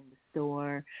line in the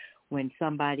store when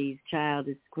somebody's child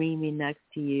is screaming next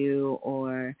to you,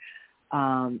 or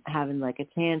having like a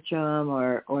tantrum,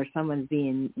 or someone's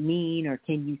being mean, or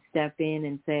can you step in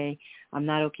and say, I'm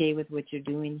not okay with what you're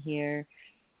doing here?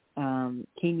 Can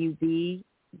you be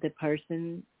the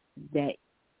person that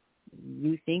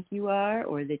you think you are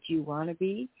or that you want to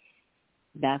be?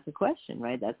 That's a question,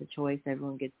 right? That's a choice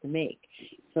everyone gets to make.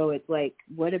 So it's like,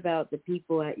 what about the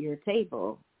people at your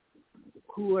table?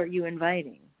 Who are you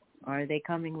inviting? Are they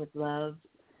coming with love?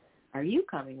 Are you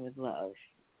coming with love?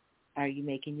 Are you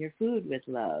making your food with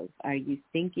love? Are you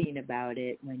thinking about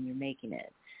it when you're making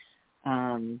it?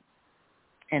 And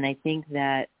I think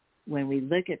that when we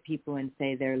look at people and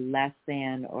say they're less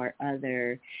than or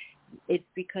other, it's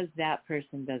because that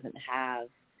person doesn't have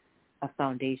a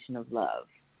foundation of love.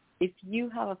 If you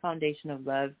have a foundation of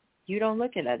love, you don't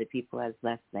look at other people as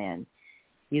less than.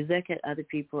 You look at other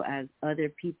people as other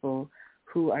people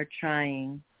who are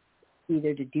trying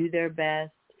either to do their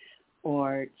best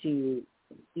or to,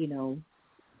 you know,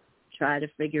 try to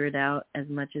figure it out as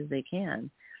much as they can.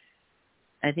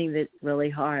 I think that's really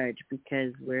hard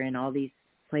because we're in all these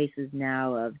places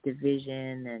now of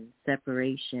division and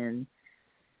separation,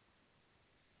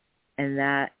 and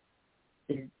that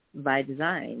is by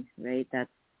design, right? That's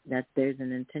there's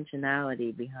an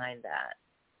intentionality behind that.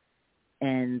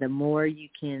 And the more you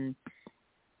can,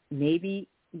 maybe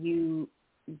you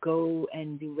go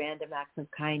and do random acts of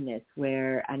kindness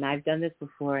where, and I've done this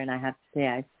before, and I have to say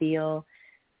I feel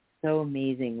so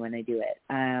amazing when I do it.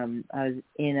 I was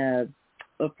in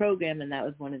a program, and that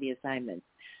was one of the assignments.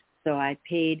 So I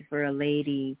paid for a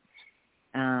lady,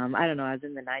 I don't know, I was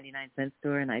in the 99-cent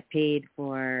store, and I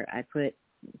put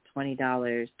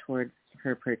 $20 towards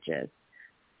her purchase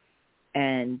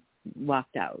and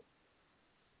walked out.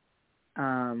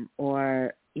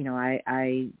 Or, you know,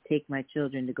 I take my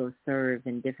children to go serve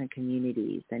in different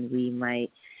communities, and we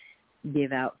might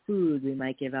give out food, we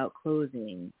might give out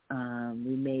clothing,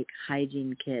 we make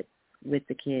hygiene kits with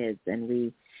the kids,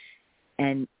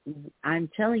 and I'm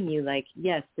telling you, like,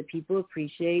 yes, the people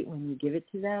appreciate when you give it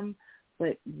to them,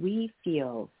 but we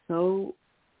feel so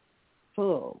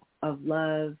full of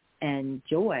love and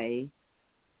joy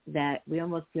that we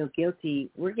almost feel guilty.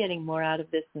 We're getting more out of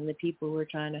this than the people we're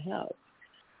trying to help.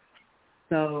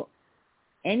 So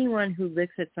anyone who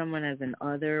looks at someone as an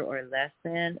other or less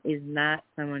than is not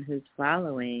someone who's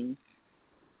following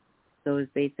those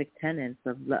basic tenets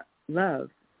of love.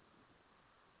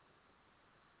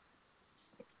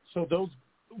 So those,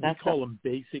 we call them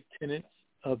basic tenets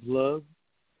of love,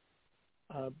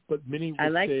 but many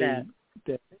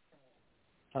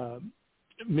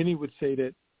would say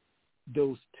that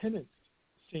those tenets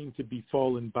seem to be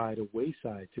falling by the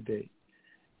wayside today.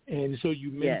 And so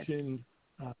you mentioned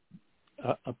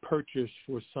a purchase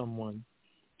for someone.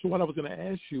 So what I was going to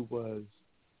ask you was,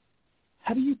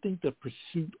 how do you think the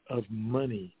pursuit of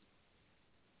money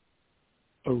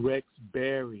erects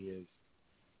barriers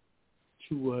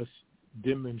to us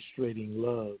demonstrating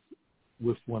love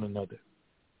with one another?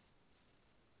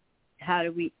 How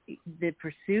do we, the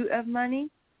pursuit of money?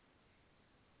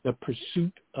 The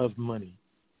pursuit of money.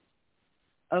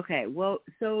 Okay, well,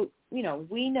 so, you know,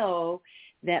 we know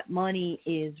that money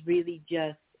is really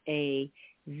just a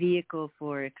vehicle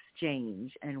for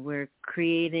exchange, and we're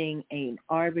creating an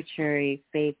arbitrary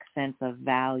fake sense of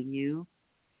value.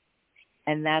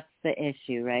 And that's the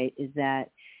issue, right, is that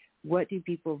what do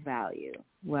people value?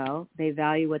 Well, they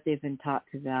value what they've been taught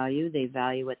to value. They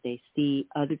value what they see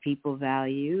other people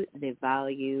value. They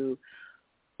value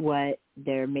what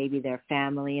maybe their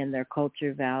family and their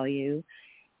culture value.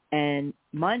 And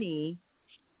money,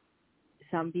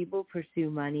 some people pursue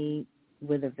money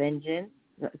with a vengeance.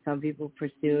 Some people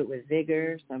pursue it with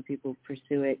vigor. Some people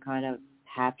pursue it kind of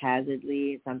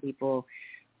haphazardly. Some people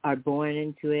are born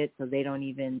into it, so they don't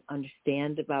even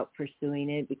understand about pursuing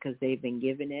it because they've been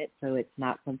given it, so it's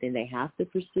not something they have to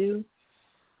pursue.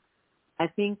 I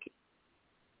think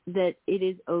that it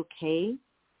is okay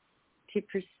to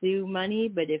pursue money,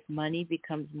 but if money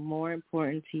becomes more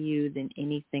important to you than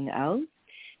anything else,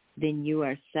 then you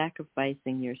are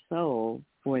sacrificing your soul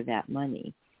for that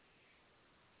money.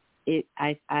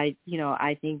 I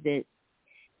think that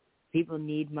people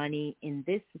need money in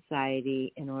this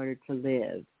society in order to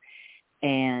live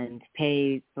and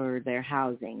pay for their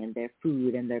housing and their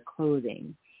food and their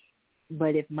clothing.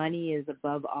 But if money is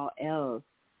above all else,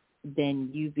 then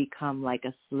you become like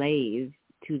a slave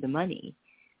to the money,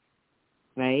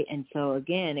 right? And so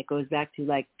again, it goes back to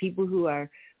like people who are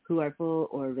full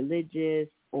or religious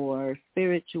or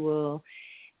spiritual.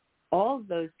 All of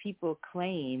those people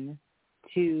claim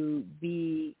to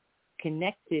be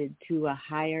connected to a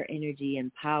higher energy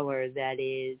and power that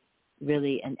is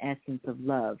really an essence of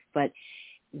love. But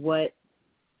what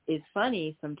is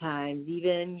funny sometimes,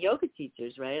 even yoga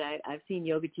teachers, right? I've seen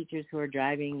yoga teachers who are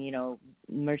driving,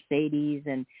 Mercedes,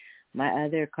 and my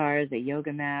other car is a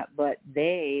yoga mat, but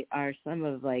they are some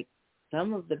of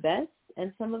the best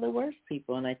and some of the worst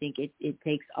people. And I think it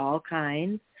takes all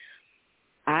kinds.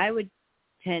 I would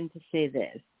tend to say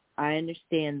this. I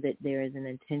understand that there is an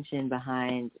intention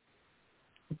behind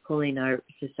pulling our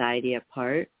society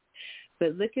apart,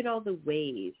 but look at all the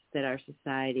ways that our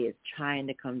society is trying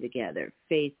to come together.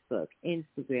 Facebook,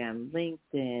 Instagram,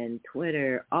 LinkedIn,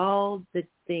 Twitter, all the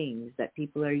things that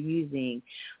people are using.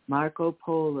 Marco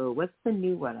Polo, what's the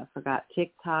new one? I forgot.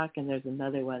 TikTok, and there's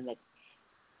another one that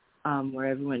where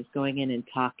everyone's going in and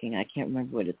talking. I can't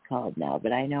remember what it's called now,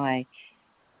 but I know I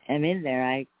am in there.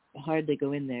 I hardly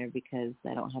go in there because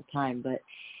I don't have time, but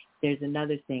there's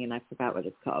another thing, and I forgot what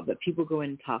it's called, but people go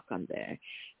in and talk on there.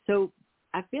 So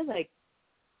I feel like,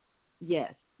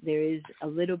 yes, there is a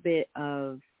little bit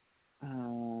of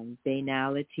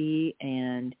banality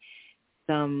and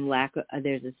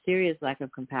there's a serious lack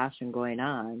of compassion going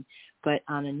on. But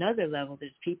on another level,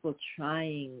 there's people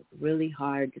trying really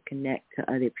hard to connect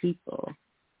to other people.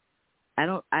 I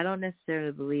don't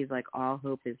necessarily believe like all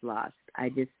hope is lost. I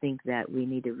just think that we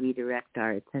need to redirect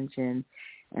our attention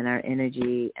and our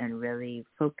energy and really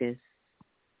focus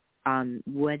on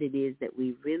what it is that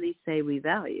we really say we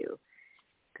value.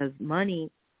 Because money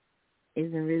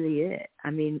isn't really it. I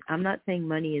mean, I'm not saying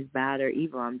money is bad or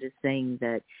evil. I'm just saying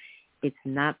that it's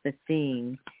not the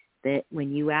thing that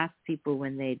when you ask people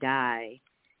when they die,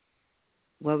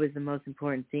 what was the most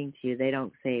important thing to you? They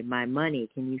don't say, my money,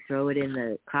 can you throw it in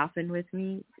the coffin with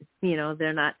me?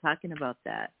 They're not talking about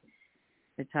that.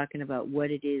 They're talking about what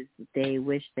it is they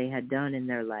wish they had done in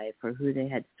their life, or who they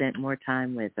had spent more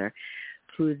time with, or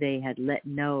who they had let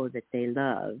know that they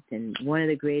loved. And one of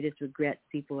the greatest regrets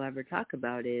people ever talk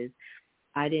about is,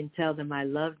 I didn't tell them I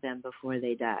loved them before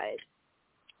they died,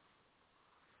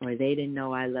 or they didn't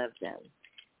know I loved them.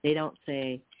 They don't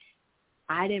say,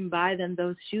 I didn't buy them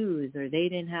those shoes, or they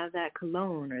didn't have that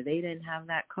cologne, or they didn't have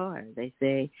that car. They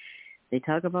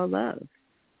talk about love.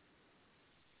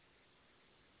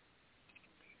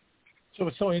 So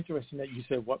it's so interesting that you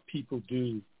said what people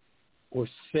do or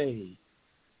say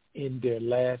in their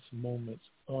last moments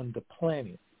on the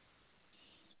planet.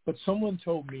 But someone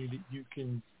told me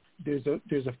that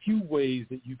there's a few ways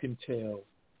that you can tell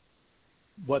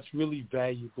what's really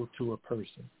valuable to a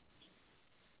person.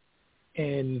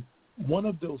 And one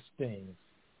of those things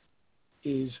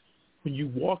is when you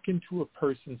walk into a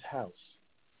person's house,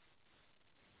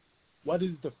 what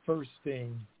is the first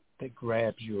thing that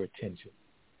grabs your attention?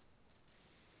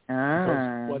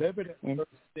 Because whatever that first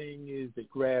thing is that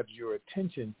grabs your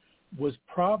attention was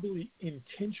probably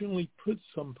intentionally put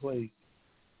someplace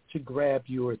to grab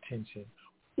your attention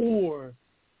or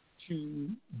to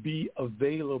be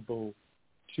available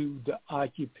to the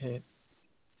occupant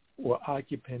or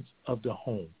occupants of the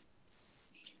home.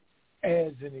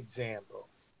 As an example,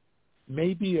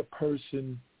 maybe a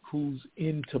person who's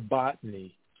into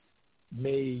botany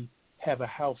may have a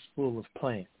house full of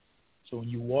plants. So when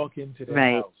you walk into the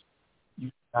house,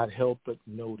 you cannot help but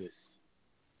notice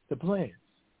the plans.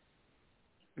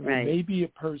 Right. Or maybe a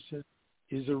person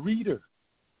is a reader.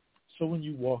 So when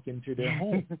you walk into their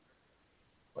home,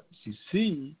 what you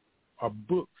see are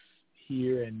books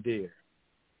here and there.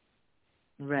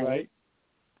 Right.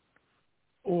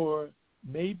 Or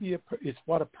maybe it's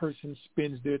what a person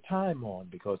spends their time on,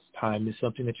 because time is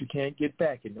something that you can't get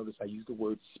back. And notice I use the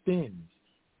word spends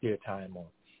their time on.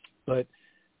 But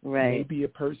maybe a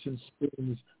person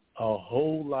spends a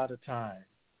whole lot of time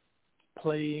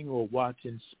playing or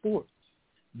watching sports.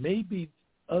 Maybe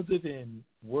other than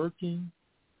working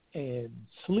and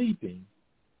sleeping,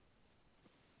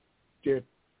 the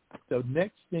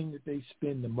next thing that they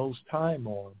spend the most time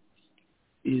on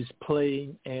is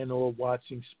playing and or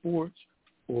watching sports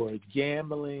or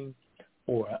gambling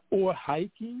or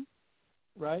hiking,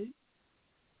 right?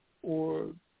 Or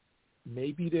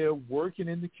maybe they're working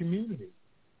in the community,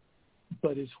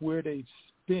 but it's where they've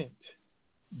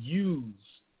used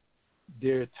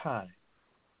their time,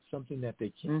 something that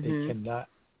they cannot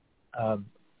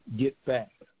get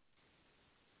back.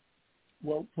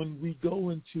 Well, when we go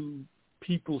into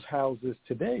people's houses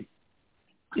today,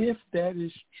 if that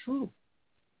is true,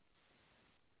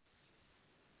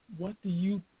 what do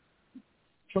you,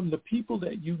 from the people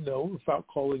that you know, without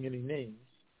calling any names,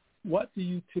 what do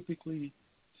you typically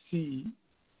see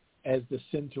as the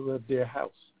center of their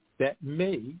house that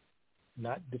may,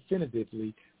 not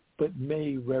definitively, but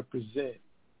may represent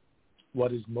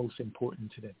what is most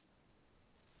important to them?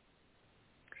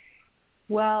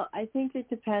 Well, I think it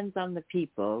depends on the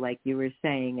people, like you were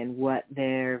saying, and what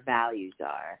their values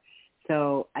are.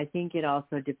 So I think it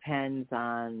also depends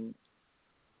on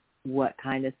what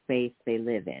kind of space they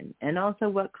live in, and also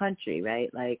what country,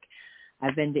 right? Like,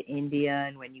 I've been to India,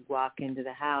 and when you walk into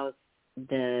the house,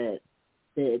 the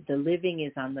living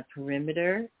is on the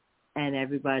perimeter, and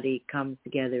everybody comes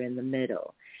together in the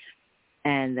middle.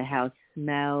 And the house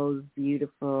smells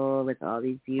beautiful with all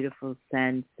these beautiful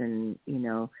scents and,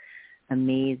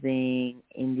 amazing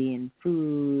Indian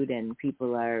food, and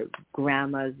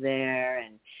grandma's there,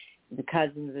 and the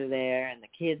cousins are there, and the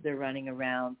kids are running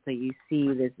around. So you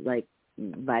see this like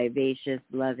vivacious,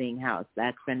 loving house.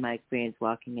 That's been my experience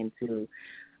walking into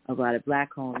a lot of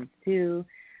Black homes too.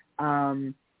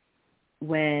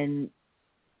 When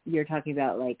you're talking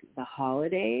about like the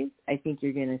holidays, I think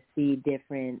you're going to see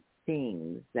different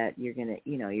things that you're going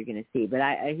to see. But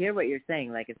I hear what you're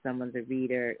saying. Like if someone's a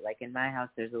reader, like in my house,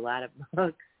 there's a lot of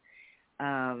books.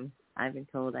 I've been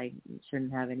told I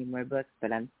shouldn't have any more books,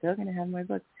 but I'm still going to have more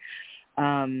books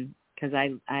because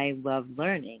I love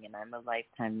learning, and I'm a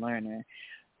lifetime learner.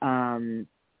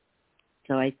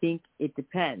 So I think it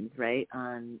depends, right?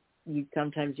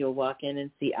 Sometimes you'll walk in and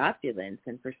see opulence,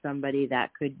 and for somebody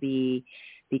that could be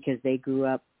because they grew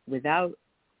up without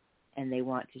and they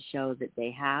want to show that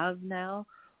they have now,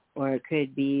 or it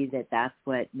could be that that's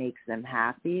what makes them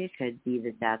happy. It could be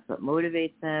that that's what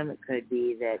motivates them. It could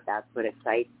be that that's what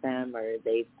excites them or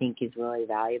they think is really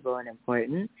valuable and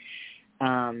important.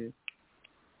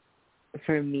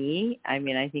 For me,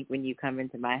 I think when you come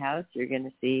into my house, you're going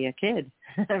to see a kid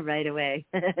right away.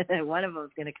 One of them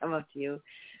is going to come up to you,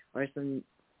 or some,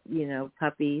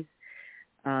 puppies.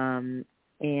 And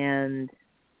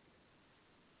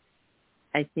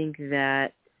I think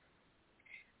that,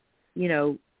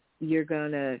 you're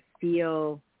going to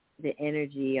feel the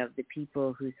energy of the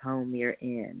people whose home you're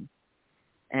in.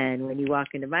 And when you walk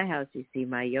into my house, you see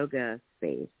my yoga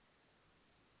space.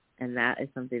 And that is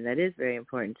something that is very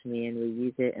important to me, and we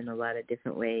use it in a lot of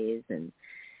different ways. And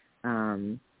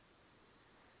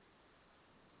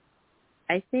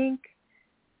I think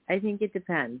it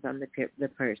depends on the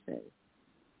person.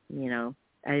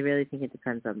 I really think it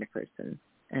depends on the person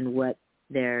and what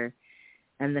and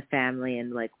the family,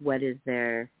 and like what is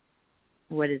the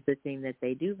thing that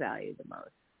they do value the most.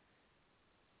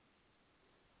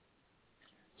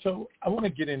 So I want to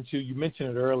get into, you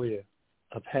mentioned it earlier,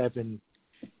 of having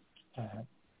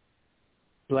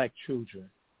Black children.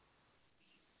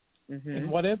 Mm-hmm.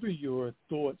 And whatever your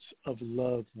thoughts of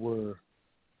love were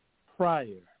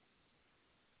prior,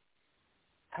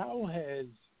 how has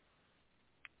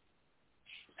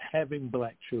having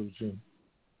Black children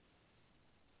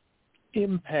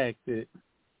impacted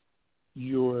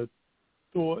your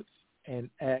thoughts and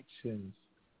actions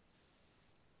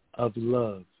of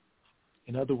love?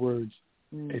 In other words,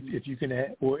 if you can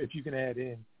add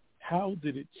in, how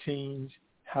did it change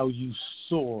how you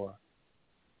saw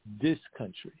this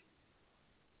country?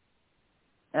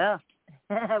 Oh,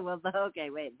 well, okay,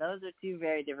 wait. Those are two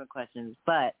very different questions.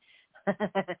 But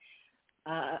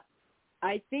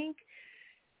I think,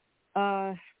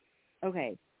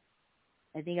 okay,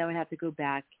 I think I would have to go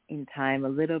back in time a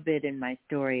little bit in my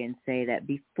story and say that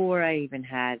before I even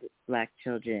had Black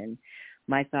children,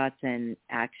 my thoughts and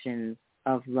actions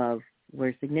of love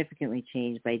were significantly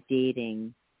changed by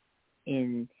dating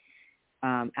in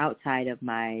outside of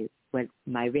my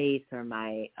race or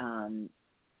my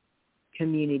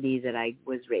community that I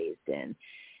was raised in,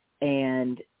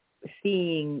 and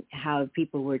seeing how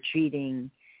people were treating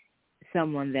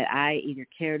someone that I either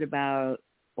cared about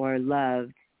or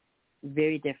loved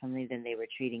very differently than they were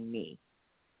treating me.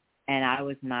 And I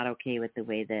was not okay with the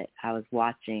way that I was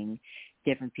watching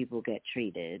different people get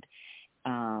treated,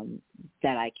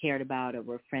 that I cared about or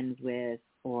were friends with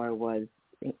or was,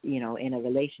 in a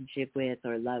relationship with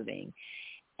or loving.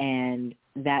 And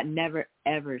that never,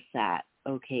 ever sat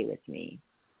okay with me.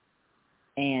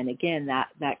 And again, that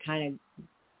kind of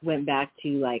went back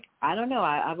to, like, I don't know,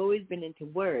 I've always been into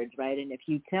words, right? And if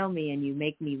you tell me and you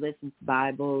make me listen to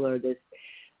Bible or this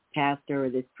pastor or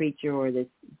this preacher or this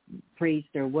priest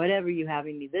or whatever you're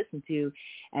having me listen to,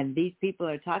 and these people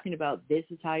are talking about this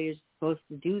is how you're supposed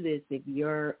to do this if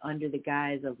you're under the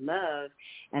guise of love,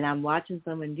 and I'm watching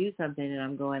someone do something and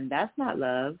I'm going, that's not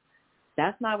love.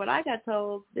 That's not what I got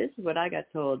told. This is what I got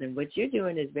told, and what you're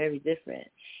doing is very different.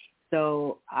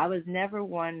 So I was never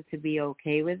one to be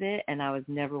okay with it, and I was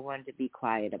never one to be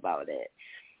quiet about it.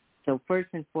 So first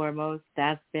and foremost,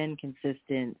 that's been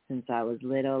consistent since I was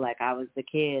little. Like, I was the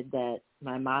kid that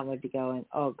my mom would be going,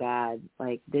 oh, God,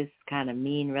 like this kind of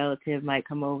mean relative might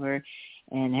come over,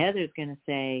 and Heather's going to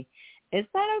say, it's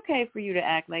not okay for you to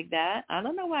act like that. I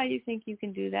don't know why you think you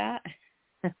can do that.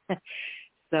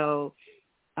 So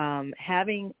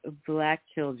having Black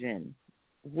children,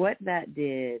 what that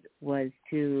did was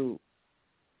it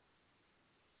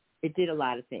did a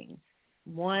lot of things.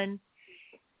 One,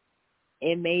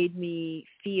 it made me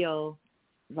feel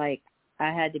like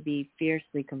I had to be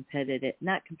fiercely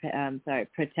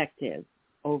protective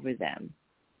over them.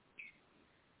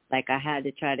 Like I had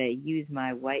to try to use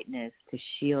my whiteness to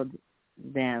shield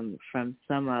them from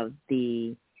some of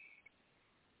the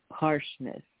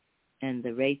harshness and the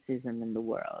racism in the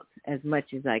world as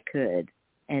much as I could.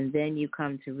 And then you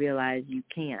come to realize you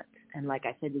can't. And like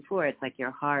I said before, it's like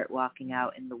your heart walking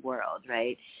out in the world,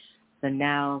 right? So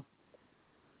now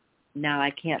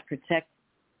I can't protect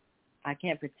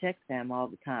them all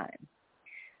the time.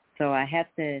 So I have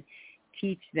to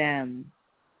teach them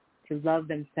to love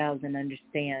themselves and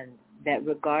understand that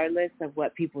regardless of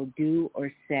what people do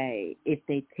or say, if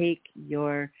they take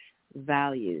your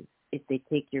values, if they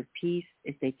take your peace,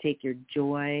 if they take your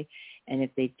joy, and if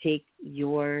they take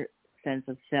your sense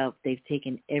of self, they've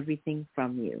taken everything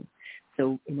from you.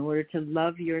 So in order to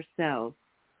love yourself,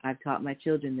 I've taught my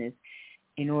children this,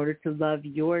 in order to love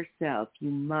yourself, you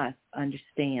must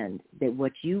understand that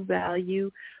what you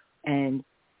value and,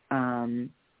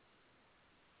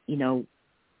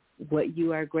 what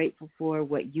you are grateful for,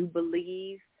 what you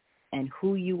believe, and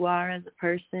who you are as a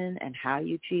person and how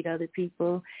you treat other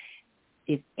people,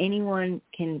 if anyone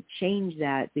can change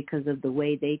that because of the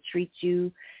way they treat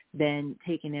you, then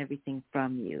taking everything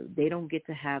from you. They don't get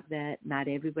to have that. Not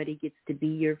everybody gets to be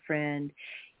your friend.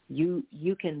 You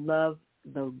can love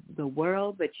the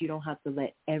world, but you don't have to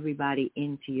let everybody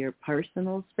into your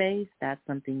personal space. That's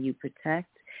something you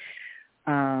protect.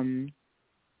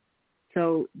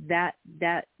 So that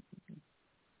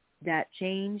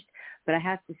changed. But I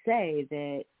have to say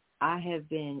that I have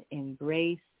been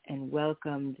embraced and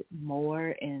welcomed more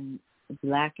in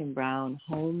Black and brown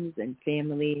homes and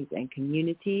families and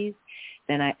communities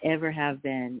than I ever have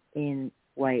been in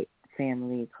white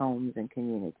families, homes, and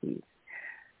communities.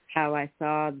 How I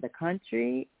saw the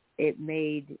country, it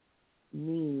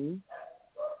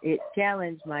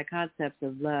challenged my concepts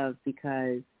of love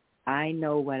because I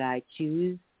know what I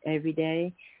choose every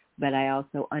day, but I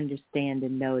also understand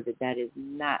and know that that is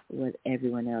not what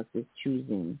everyone else is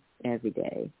choosing every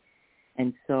day.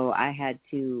 And so I had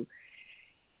to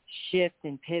shift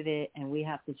and pivot, and we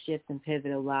have to shift and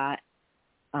pivot a lot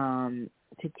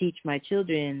to teach my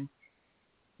children.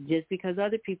 Just because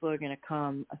other people are going to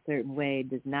come a certain way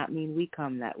does not mean we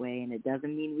come that way, and it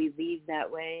doesn't mean we leave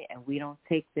that way, and we don't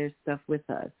take their stuff with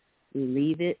us. We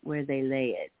leave it where they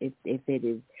lay it. If it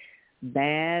is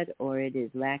bad or it is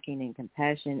lacking in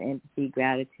compassion, empathy,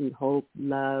 gratitude, hope,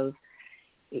 love,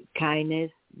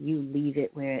 kindness, you leave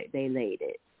it where they laid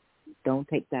it. Don't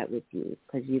take that with you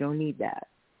because you don't need that.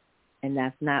 And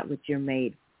that's not what you're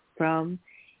made from,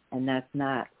 and that's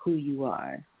not who you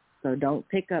are. So don't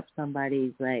pick up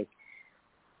somebody's,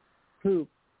 poop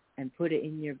and put it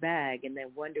in your bag and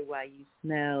then wonder why you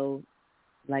smell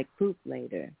like poop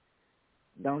later.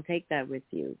 Don't take that with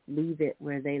you. Leave it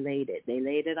where they laid it. They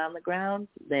laid it on the ground,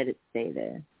 let it stay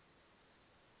there.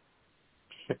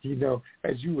 You know,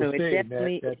 as you were saying,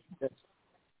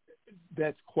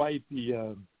 that's quite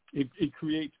the it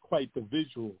creates quite the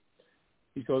visual,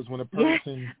 because when a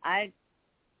person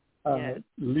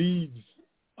leaves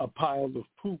a pile of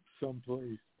poop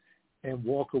someplace and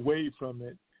walk away from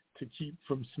it to keep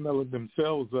from smelling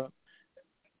themselves up,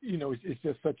 you know, it's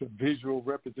just such a visual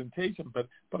representation.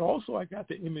 But also I got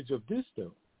the image of this,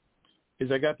 though,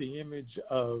 is I got the image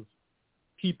of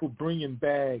people bringing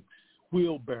bags,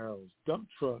 wheelbarrows, dump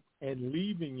trucks, and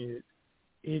leaving it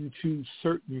into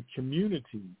certain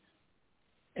communities.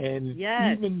 And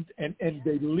even and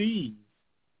they leave.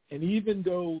 And even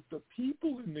though the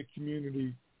people in the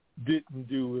community didn't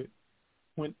do it,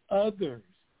 when others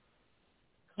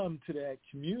come to that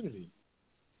community,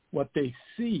 what they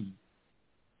see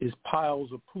is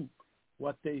piles of poop.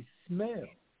 What they smell.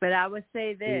 But I would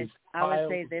say this.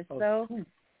 Though. Poop.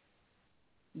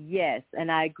 Yes,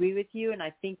 and I agree with you, and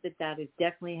I think that has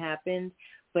definitely happened.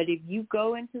 But if you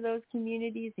go into those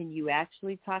communities and you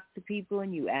actually talk to people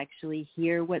and you actually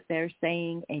hear what they're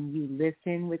saying and you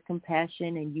listen with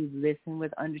compassion and you listen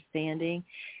with understanding,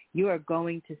 you are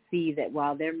going to see that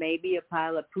while there may be a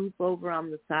pile of poop over on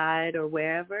the side or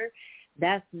wherever,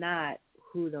 that's not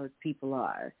who those people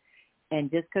are.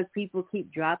 And just because people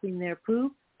keep dropping their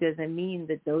poop doesn't mean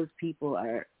that those people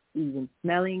are even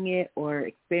smelling it or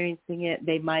experiencing it.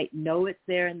 They might know it's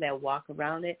there and they'll walk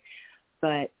around it,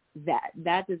 but that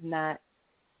does not,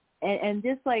 and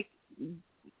just like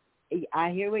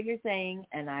I hear what you're saying,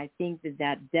 and I think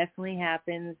that definitely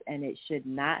happens, and it should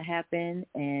not happen.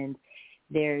 And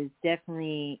there's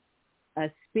definitely a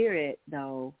spirit,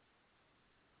 though,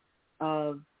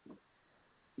 of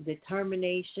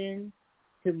determination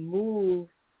to move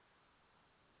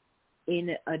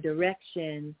in a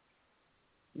direction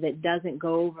that doesn't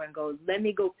go over and go, let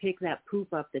me go pick that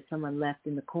poop up that someone left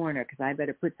in the corner because I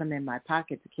better put some in my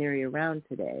pocket to carry around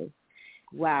today.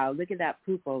 Wow, look at that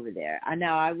poop over there.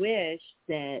 Now, I wish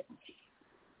that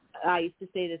I used to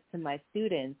say this to my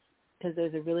students, because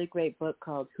there's a really great book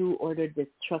called Who Ordered This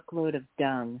Truckload of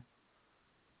Dung?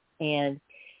 And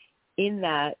in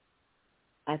that,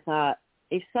 I thought,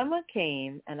 if someone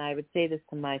came, and I would say this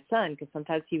to my son, because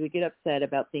sometimes he would get upset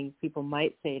about things people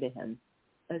might say to him.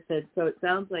 I said, so it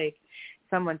sounds like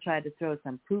someone tried to throw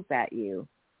some poop at you.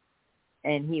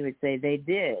 And he would say, they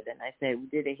did. And I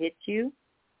said, did it hit you?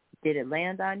 Did it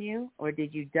land on you? Or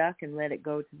did you duck and let it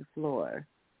go to the floor?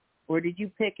 Or did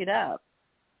you pick it up?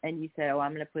 And you said, oh,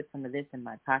 I'm going to put some of this in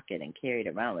my pocket and carry it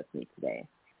around with me today.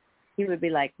 He would be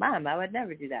like, Mom, I would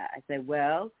never do that. I said,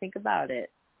 well, think about it.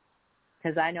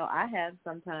 Because I know I have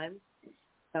sometimes.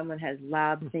 Someone has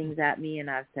lobbed things at me and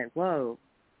I've said, whoa.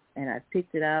 And I've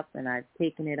picked it up and I've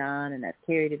taken it on and I've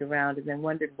carried it around and then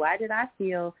wondered, why did I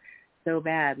feel so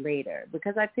bad later?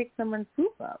 Because I picked someone's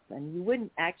poop up, and you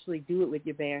wouldn't actually do it with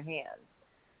your bare hands.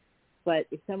 But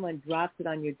if someone drops it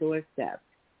on your doorstep,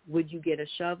 would you get a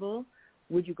shovel?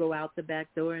 Would you go out the back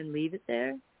door and leave it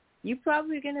there? You're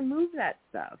probably going to move that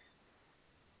stuff.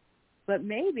 But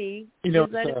maybe you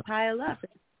let it pile up.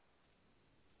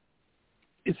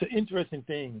 It's an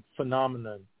interesting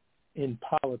phenomenon in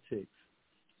politics,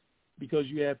 because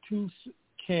you have two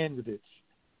candidates.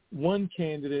 One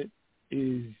candidate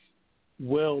is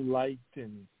well-liked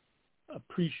and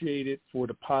appreciated for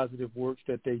the positive works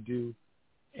that they do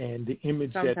and the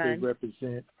image that they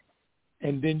represent.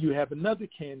 And then you have another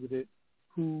candidate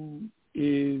who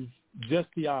is just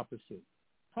the opposite,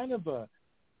 kind of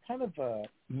a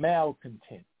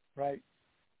malcontent, right?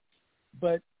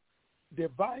 But they're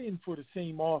vying for the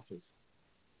same office.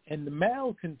 And the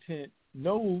malcontent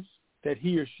knows that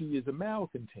he or she is a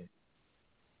malcontent.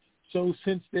 So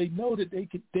since they know that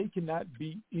they cannot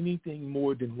be anything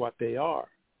more than what they are,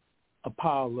 a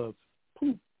pile of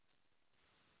poop.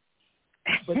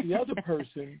 But the other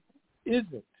person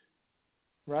isn't,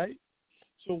 right?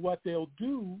 So what they'll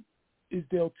do is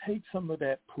they'll take some of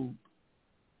that poop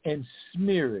and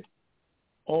smear it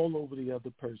all over the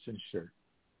other person's shirt.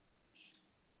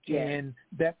 Yeah. And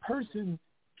that person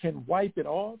can wipe it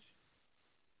off,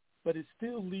 but it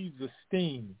still leaves a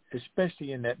stain,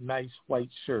 especially in that nice white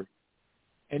shirt.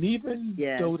 And even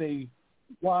though they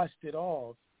washed it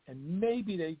off, and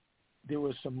maybe there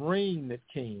was some rain that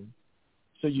came,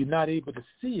 so you're not able to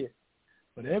see it,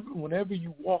 but whenever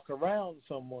you walk around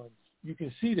someone, you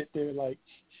can see that they're like,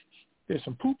 there's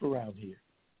some poop around here.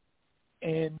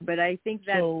 But I think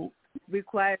that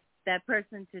requires that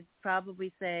person to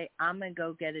probably say, I'm going to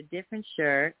go get a different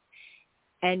shirt,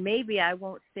 and maybe I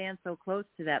won't stand so close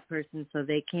to that person so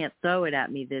they can't throw it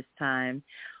at me this time.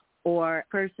 Or a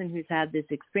person who's had this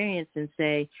experience and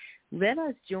say, let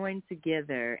us join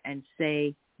together and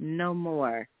say no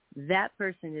more. that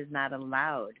person is not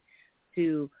allowed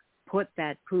to put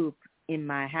that poop in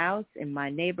my house, in my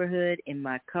neighborhood, in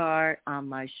my car, on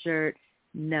my shirt.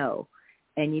 No.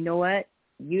 And you know what?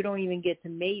 You don't even get to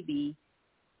maybe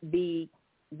be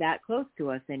that close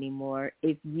to us anymore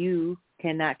if you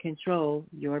cannot control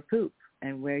your poop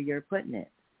and where you're putting it.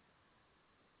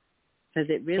 Because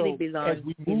it really belongs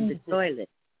in the toilet.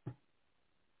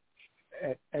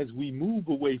 As we move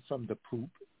away from the poop,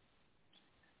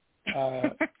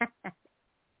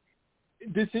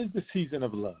 this is the season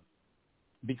of love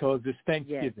because it's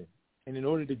Thanksgiving. Yes. And in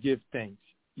order to give thanks,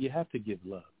 you have to give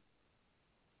love,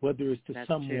 whether it's to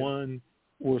someone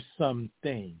or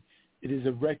something. It is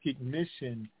a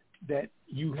recognition that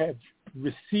you have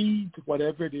received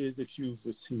whatever it is that you've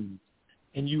received,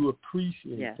 and you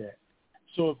appreciate that.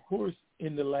 So, of course,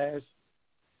 in the last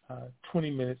 20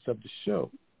 minutes of the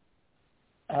show,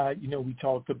 we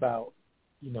talked about,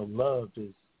 love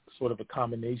is sort of a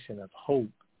combination of hope,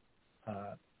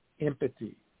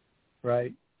 empathy,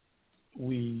 right?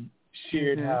 We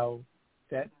shared how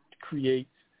that creates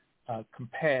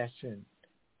compassion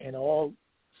and all,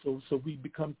 so we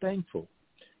become thankful.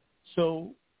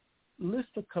 So list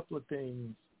a couple of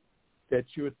things that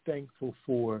you're thankful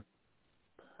for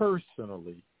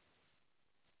personally,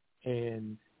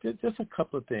 and just a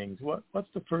couple of things. What's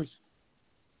the first,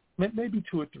 maybe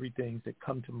 2 or 3 things that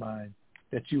come to mind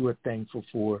that you are thankful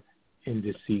for in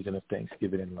this season of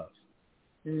Thanksgiving and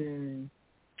love?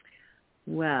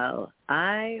 Well,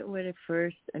 I would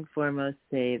first and foremost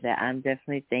say that I'm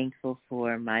definitely thankful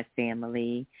for my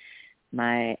family,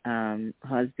 my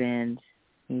husband.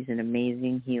 He's an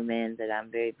amazing human that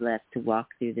I'm very blessed to walk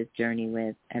through this journey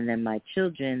with, and then my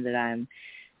children that I'm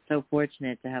so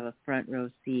fortunate to have a front row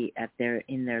seat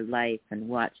in their life and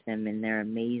watch them in their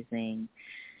amazing,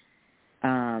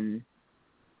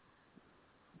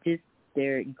 just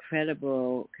their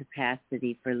incredible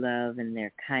capacity for love and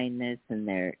their kindness and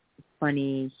their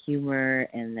funny humor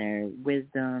and their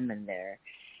wisdom, and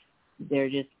they're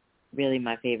just really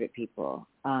my favorite people.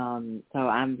 So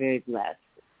I'm very blessed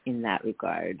in that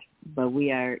regard. But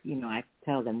we are, I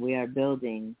tell them we are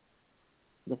building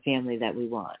the family that we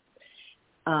want.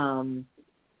 And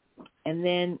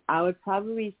then I would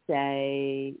probably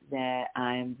say that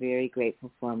I am very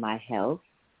grateful for my health.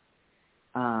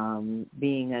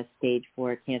 Being a stage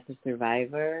 4 cancer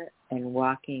survivor and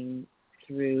walking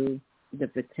through the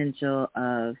potential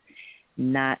of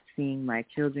not seeing my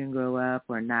children grow up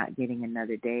or not getting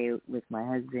another day with my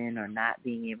husband or not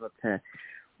being able to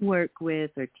work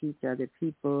with or teach other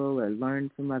people or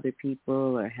learn from other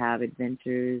people or have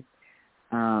adventures.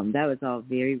 That was all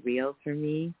very real for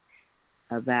me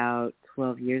about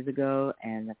 12 years ago,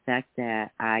 and the fact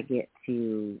that I get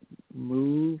to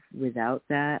move without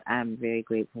that, I'm very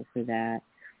grateful for that.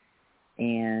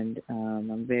 And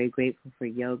I'm very grateful for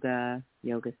yoga.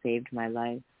 Yoga saved my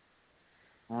life.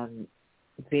 I'm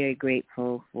very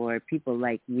grateful for people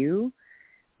like you,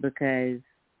 because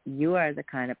you are the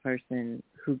kind of person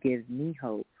who gives me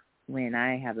hope when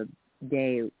I have a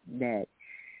day that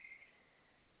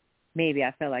maybe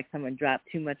I felt like someone dropped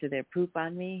too much of their poop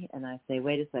on me, and I say,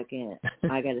 wait a second,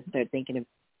 I got to start thinking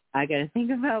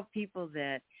about people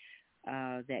that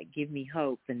give me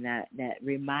hope and that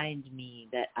remind me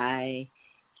that I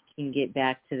can get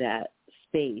back to that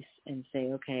space and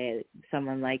say, okay,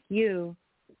 someone like you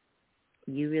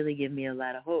really give me a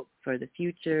lot of hope for the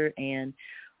future and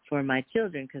for my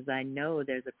children, because I know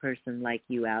there's a person like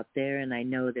you out there, and I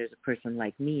know there's a person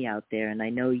like me out there, and I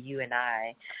know you and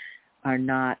I are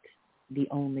not the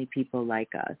only people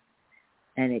like us.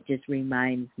 And it just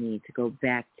reminds me to go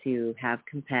back to have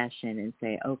compassion and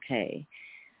say, okay,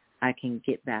 I can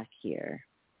get back here,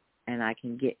 and I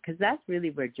can get, because that's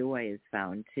really where joy is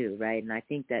found too, right? And I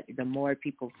think that the more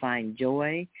people find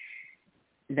joy,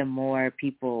 the more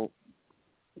people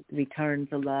return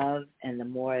to love, and the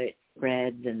more it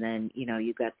spreads, and then,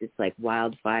 you got this like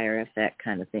wildfire effect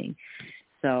kind of thing.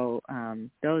 So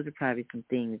those are probably some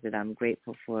things that I'm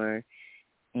grateful for.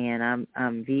 And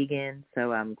I'm vegan,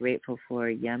 so I'm grateful for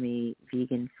yummy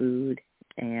vegan food,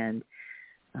 and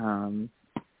I'm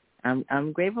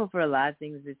grateful for a lot of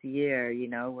things this year.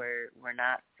 We're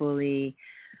not fully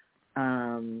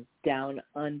down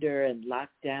under and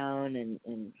locked down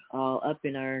and all up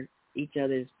in each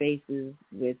other's faces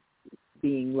with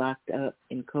being locked up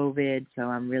in COVID. So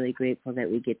I'm really grateful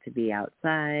that we get to be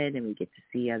outside and we get to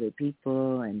see other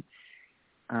people, and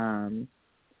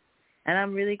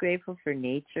I'm really grateful for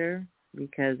nature,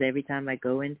 because every time I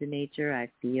go into nature, I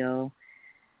feel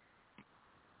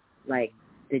like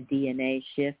the DNA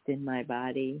shift in my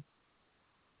body.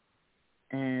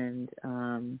 And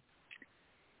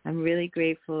I'm really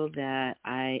grateful that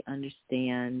I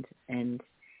understand and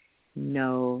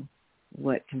know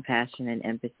what compassion and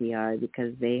empathy are,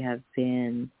 because they have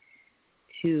been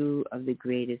two of the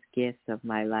greatest gifts of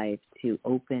my life to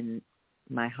open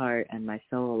my heart and my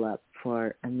soul up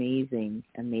for amazing,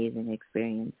 amazing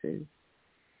experiences.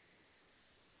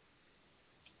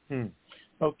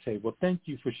 Okay, well, thank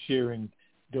you for sharing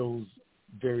those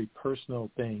very personal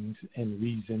things and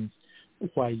reasons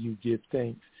why you give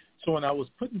thanks. So when I was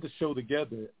putting the show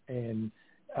together, and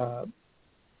a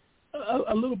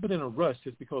little bit in a rush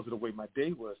just because of the way my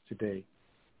day was today,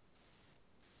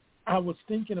 I was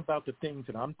thinking about the things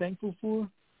that I'm thankful for,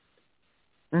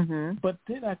 but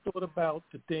then I thought about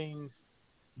the things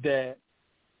that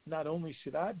not only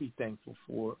should I be thankful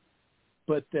for,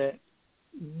 but that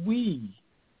we,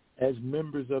 as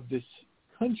members of this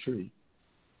country,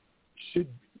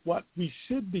 what we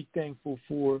should be thankful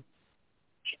for,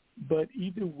 but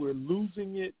either we're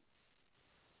losing it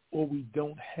or we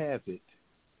don't have it.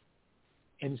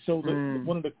 And so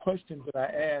one of the questions that I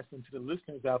asked, and to the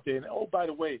listeners out there, and oh, by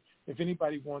the way, if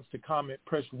anybody wants to comment,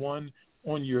 press 1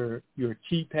 on your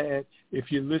keypad.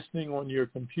 If you're listening on your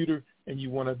computer and you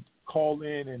want to call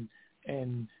in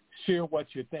and share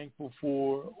what you're thankful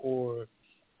for, or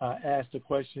ask the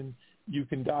question, you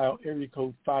can dial area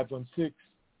code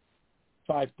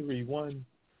 516-531-9535.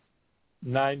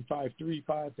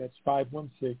 That's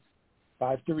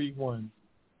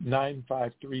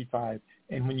 516-531-9535.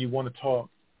 And when you want to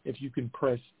talk, if you can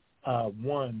press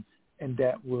 1, and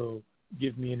that will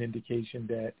give me an indication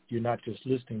that you're not just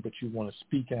listening, but you want to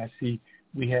speak. And I see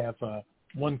we have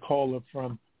one caller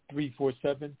from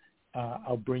 347.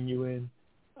 I'll bring you in.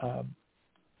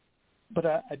 But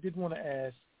I did want to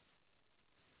ask,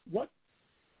 what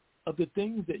of the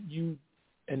things that you,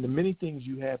 and the many things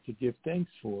you have to give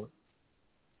thanks for,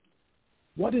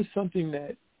 what is something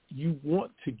that you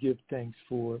want to give thanks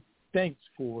for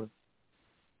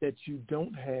that you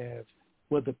don't have,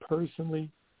 whether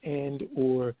personally and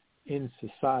or in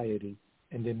society?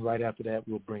 And then right after that,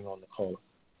 we'll bring on the caller.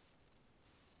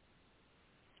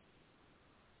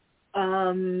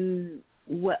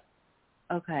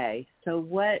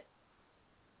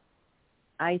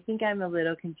 I think I'm a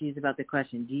little confused about the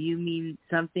question. Do you mean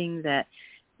something that,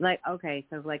 like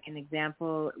an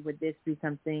example, would this be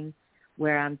something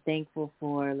where I'm thankful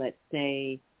for, let's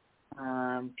say,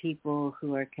 people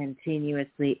who are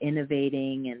continuously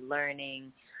innovating and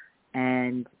learning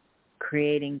and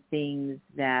creating things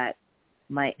that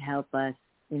might help us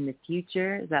in the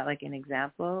future? Is that like an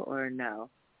example, or no?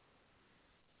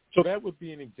 So that would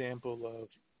be an example of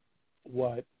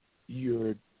what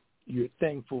you're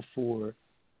thankful for.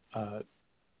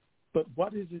 But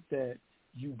what is it that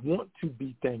you want to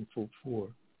be thankful for,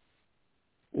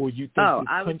 or you think the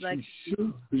country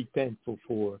should be thankful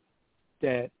for,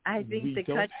 that I think we the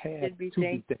don't country have should be to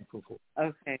be thankful for?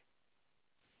 Okay.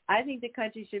 I think the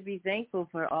country should be thankful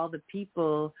for all the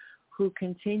people who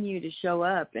continue to show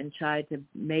up and try to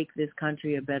make this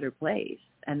country a better place.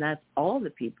 And that's all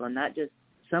the people, not just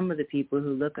some of the people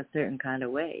who look a certain kind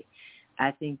of way.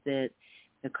 I think that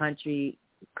the country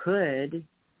could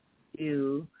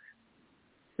do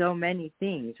so many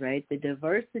things, right? The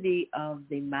diversity of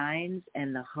the minds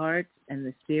and the hearts and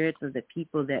the spirits of the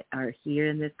people that are here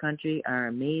in this country are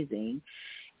amazing.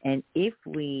 And if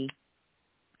we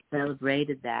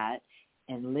celebrated that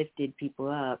and lifted people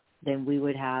up, then we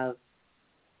would have,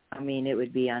 it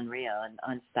would be unreal and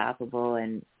unstoppable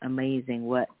and amazing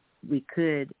what we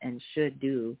could and should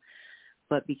do.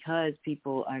 But because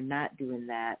people are not doing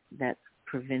that, that's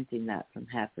preventing that from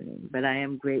happening. But I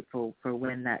am grateful for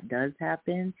when that does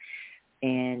happen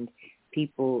and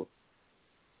people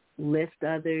lift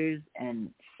others and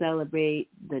celebrate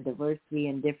the diversity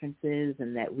and differences,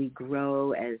 and that we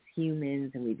grow as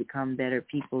humans and we become better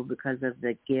people because of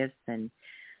the gifts and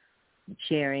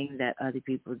sharing that other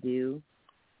people do.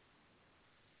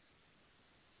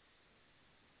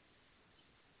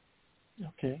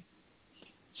 Okay.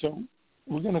 So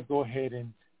we're going to go ahead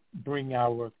and bring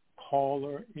our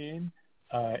caller in,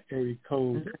 area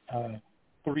code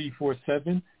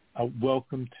 347.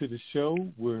 Welcome to the show.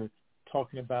 We're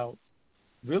talking about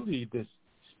really the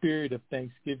spirit of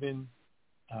Thanksgiving,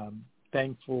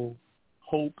 thankful,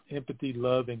 hope, empathy,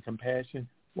 love, and compassion.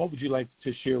 What would you like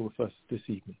to share with us this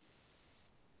evening?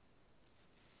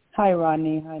 Hi,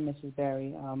 Rodney. Hi, Mrs.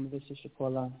 Barry. This is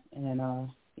Shapola, and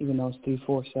even though it's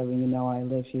 347, I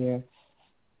live here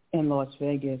in Las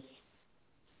Vegas.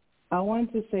 I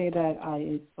wanted to say that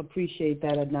I appreciate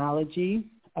that analogy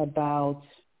about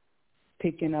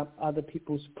picking up other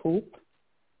people's poop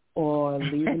or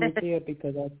leaving it there,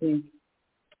 because I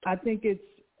think it's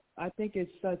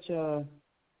such a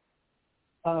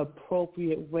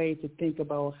appropriate way to think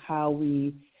about how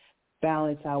we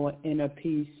balance our inner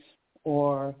peace,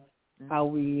 or how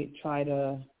we try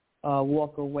to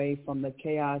walk away from the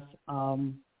chaos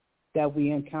that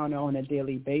we encounter on a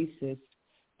daily basis.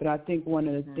 But I think one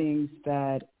of the things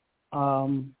that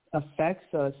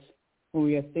affects us when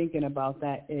we are thinking about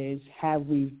that is, have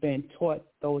we been taught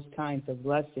those kinds of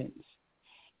lessons?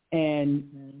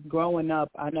 And growing up,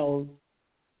 I know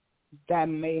that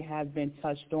may have been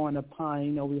touched on upon.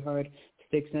 You know, we heard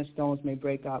sticks and stones may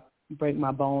break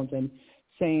my bones and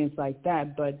sayings like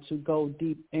that. But to go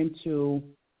deep into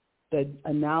the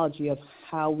analogy of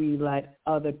how we let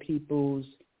other people's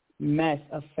mess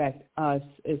affect us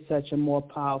is such a more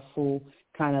powerful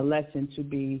kind of lesson to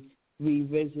be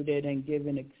revisited and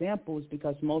given examples,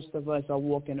 because most of us are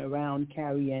walking around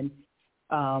carrying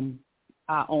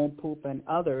our own poop and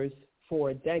others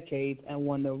for decades and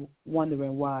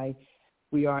wondering why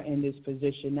we are in this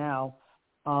position now.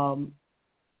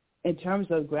 In terms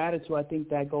of gratitude, I think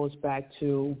that goes back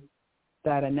to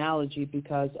that analogy,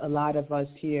 because a lot of us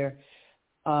here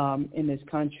in this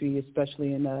country,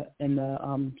 especially in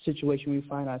the situation we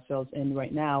find ourselves in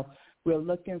right now, we're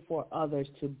looking for others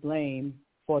to blame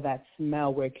for that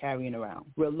smell we're carrying around.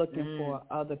 We're looking for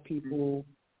other people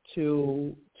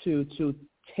to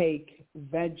take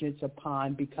vengeance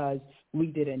upon because we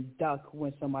didn't duck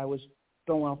when somebody was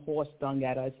throwing horse dung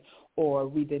at us, or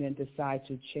we didn't decide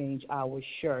to change our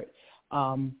shirt.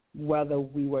 Whether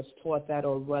we were taught that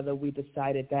or whether we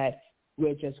decided that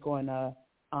we're just going to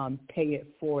pay it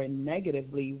forward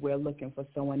negatively, we're looking for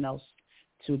someone else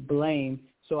to blame.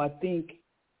 So I think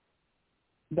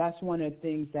that's one of the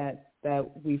things that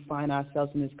we find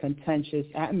ourselves in this contentious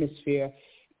atmosphere,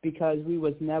 because we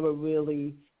was never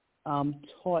really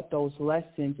taught those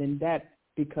lessons in depth,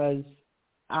 because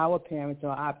our parents or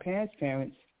our parents'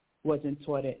 parents wasn't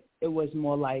taught it. It was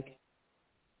more like,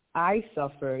 I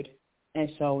suffered,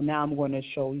 and so now I'm going to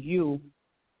show you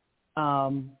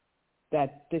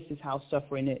that this is how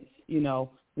suffering is. You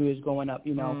know, we was growing up,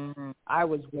 you know, I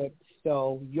was whipped,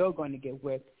 so you're going to get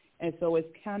whipped. And so it's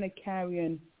kind of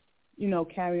carrying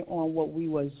on what we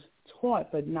was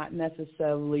taught, but not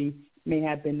necessarily may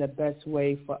have been the best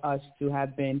way for us to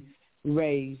have been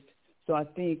raised. So I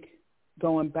think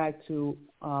going back to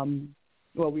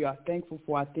what we are thankful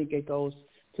for, I think it goes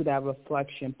to that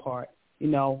reflection part. You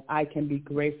know, I can be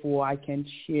grateful, I can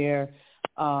share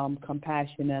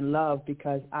compassion and love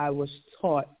because I was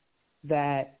taught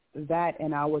that,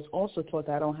 and I was also taught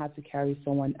that I don't have to carry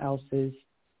someone else's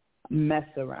mess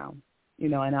around, you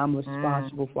know, and I'm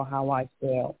responsible for how I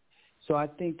feel. So I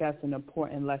think that's an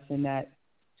important lesson that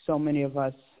so many of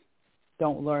us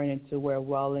don't learn until we're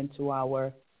well into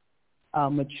our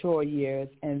mature years,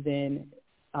 and then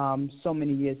so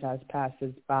many years has passed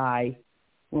us by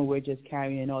when we're just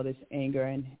carrying all this anger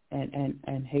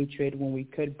and hatred, when we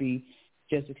could be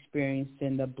just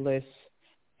experiencing the bliss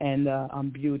and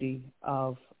the beauty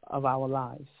of our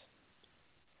lives.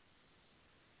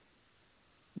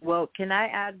 Well, can I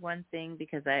add one thing?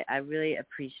 Because I really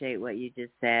appreciate what you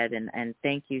just said, and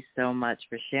thank you so much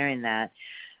for sharing that.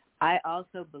 I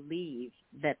also believe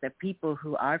that the people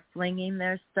who are flinging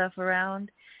their stuff around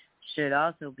should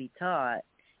also be taught,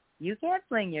 you can't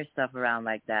fling your stuff around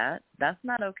like that. That's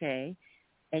not okay.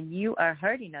 And you are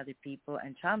hurting other people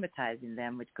and traumatizing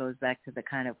them, which goes back to the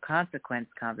kind of consequence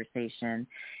conversation,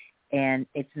 and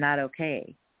it's not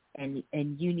okay. And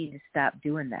you need to stop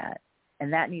doing that.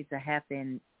 And that needs to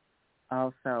happen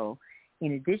also,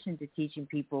 in addition to teaching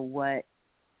people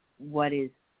what is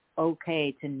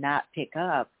okay to not pick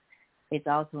up. It's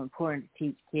also important to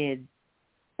teach kids,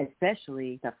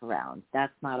 especially stuff around.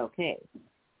 That's not okay.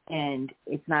 And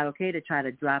it's not okay to try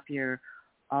to drop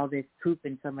all this poop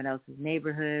in someone else's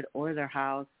neighborhood or their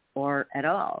house or at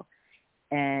all.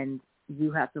 And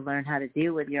you have to learn how to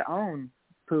deal with your own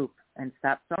poop and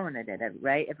stop throwing it at it,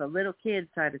 right? If a little kid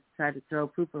tried to throw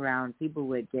poop around, people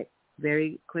would get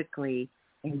very quickly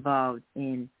involved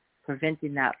in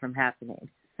preventing that from happening.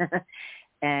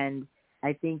 And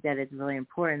I think that it's really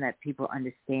important that people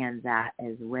understand that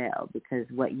as well, because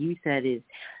what you said is,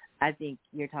 I think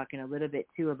you're talking a little bit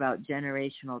too about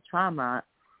generational trauma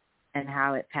and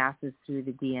how it passes through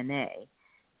the DNA.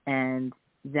 And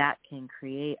that can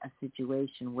create a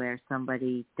situation where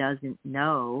somebody doesn't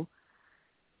know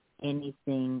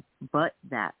anything but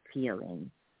that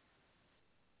feeling.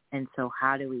 And so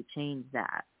how do we change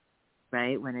that,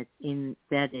 right? When it's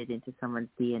embedded into someone's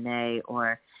DNA,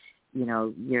 or, you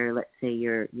know, let's say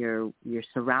your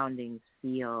surroundings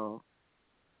feel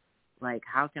like,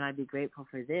 how can I be grateful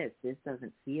for this? This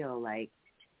doesn't feel like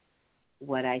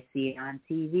what I see on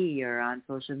TV or on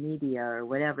social media or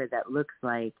whatever that looks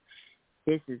like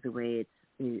this is the way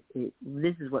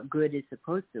this is what good is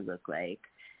supposed to look like.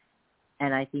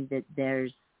 And I think that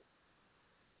there's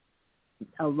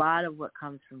a lot of what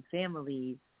comes from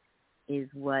families is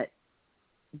what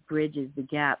bridges the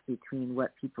gap between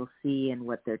what people see and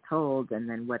what they're told and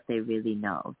then what they really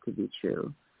know to be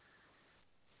true.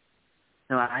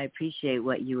 So I appreciate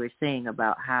what you were saying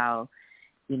about how,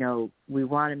 you know, we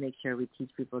want to make sure we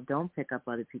teach people don't pick up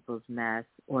other people's mess,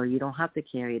 or you don't have to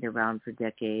carry it around for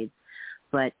decades.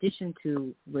 But in addition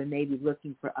to we're maybe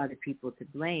looking for other people to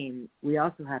blame, we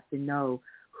also have to know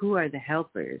who are the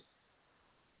helpers.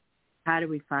 How do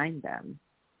we find them,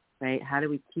 right? How do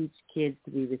we teach kids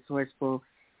to be resourceful,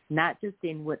 not just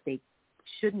in what they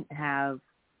shouldn't have,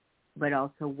 but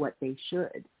also what they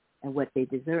should and what they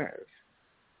deserve.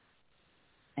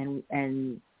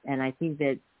 And I think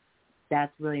that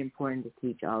that's really important to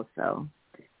teach also.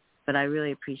 But I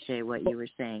really appreciate what you were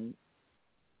saying.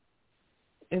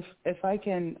 If I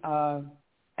can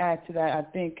add to that, I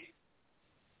think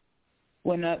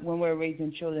when we're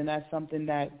raising children, that's something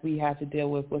that we have to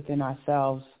deal with within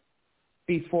ourselves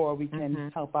before we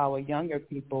can help our younger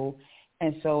people.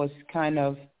 And so it's kind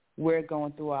of we're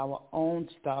going through our own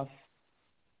stuff,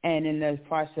 and in the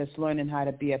process learning how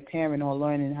to be a parent or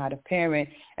learning how to parent.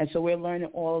 And so we're learning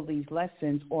all of these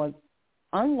lessons or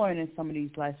unlearning some of these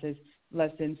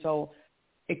lessons. So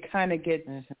it kind of gets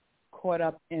caught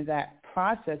up in that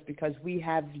process because we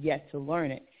have yet to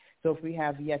learn it. So if we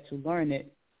have yet to learn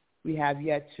it, we have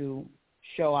yet to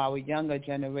show our younger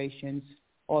generations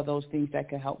all those things that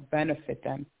can help benefit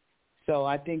them. So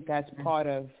I think that's part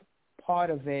of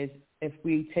it if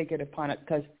we take it upon it,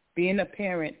 because being a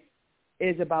parent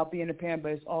is about being a parent,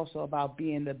 but it's also about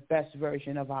being the best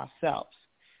version of ourselves.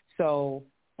 So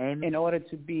in order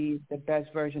to be the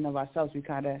best version of ourselves, we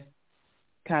kind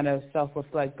of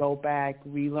self-reflect, go back,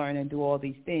 relearn, and do all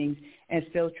these things, and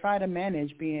still try to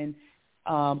manage being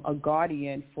a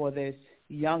guardian for this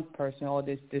young person or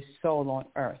this soul on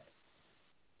earth.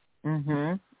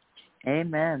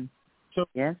 Amen. So,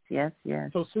 yes.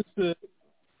 So, Sister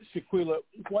Shaquila,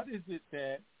 what is it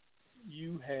that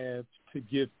you have to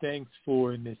give thanks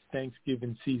for in this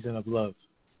Thanksgiving season of love?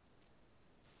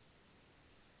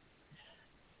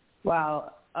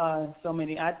 Wow, so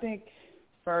many. I think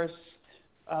first,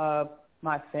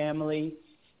 my family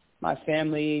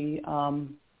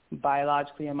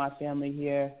biologically, and my family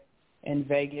here in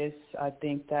Vegas. I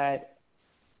think that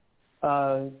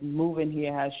moving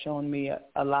here has shown me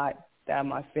a lot that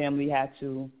my family had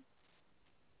to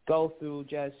go through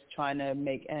just trying to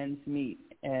make ends meet,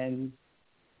 and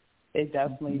it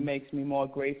definitely makes me more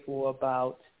grateful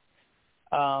about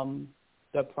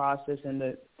the process and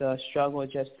the struggle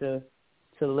just to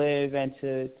live and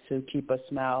to keep a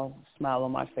smile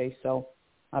on my face. So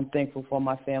I'm thankful for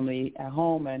my family at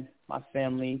home and my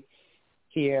family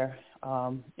here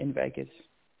in Vegas.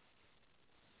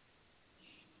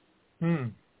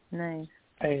 Nice.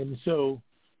 And so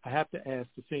I have to ask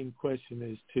the same question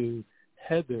as to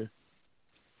Heather.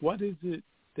 What is it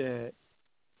that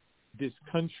this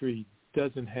country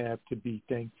doesn't have to be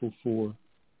thankful for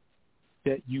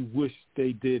that you wish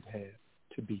they did have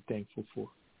to be thankful for?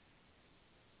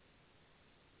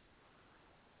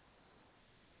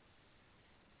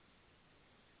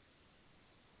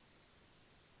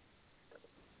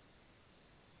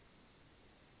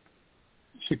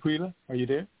 Shaquila, are you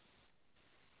there?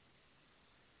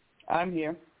 I'm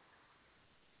here.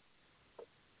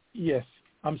 Yes.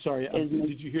 I'm sorry.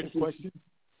 Did you hear the question?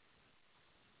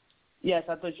 Yes,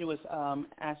 I thought you was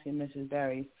asking Mrs.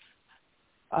 Berry.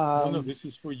 No, this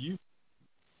is for you.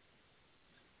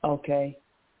 Okay.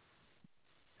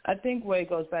 I think where it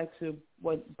goes back to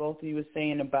what both of you were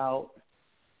saying about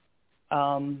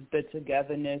the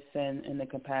togetherness and the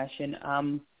compassion.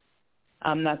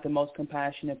 I'm not the most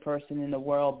compassionate person in the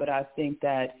world, but I think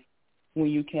that when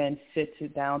you can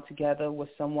sit down together with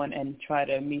someone and try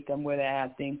to meet them where they're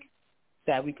at, I think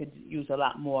that we could use a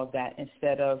lot more of that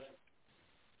instead of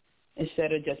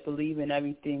just believing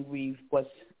everything we was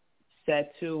said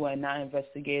to and not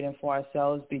investigating for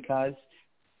ourselves because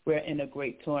we're in a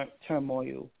great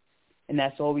turmoil. And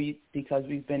that's all because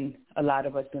a lot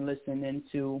of us been listening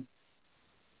to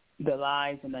the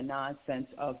lies and the nonsense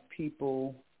of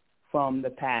people from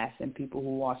the past and people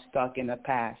who are stuck in the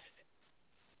past.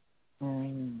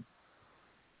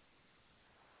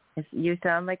 You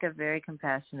sound like a very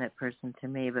compassionate person to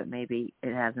me, but maybe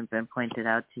it hasn't been pointed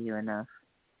out to you enough.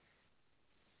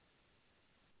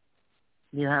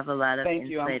 You have a lot of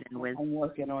insight and wisdom. I'm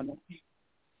working on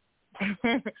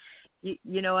it.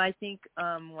 You know, I think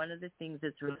one of the things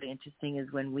that's really interesting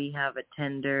is when we have a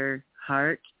tender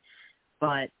heart,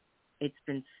 but it's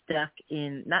been stuck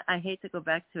in, not, I hate to go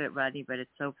back to it, Rodney, but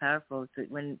it's so powerful. So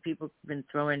when people have been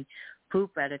throwing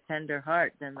poop at a tender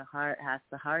heart, then the heart has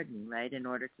to harden, right, in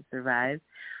order to survive.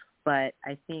 But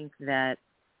I think that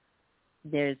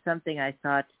there's something I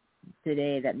saw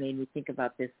today that made me think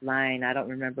about this line. I don't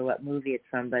remember what movie it's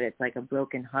from, but it's like a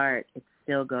broken heart. It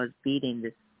still goes beating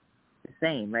the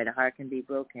same, right? A heart can be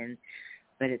broken,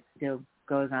 but it still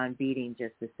goes on beating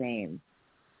just the same.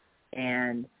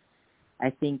 And I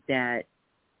think that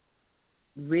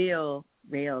real,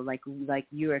 like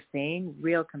you are saying,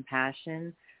 real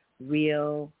compassion,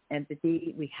 real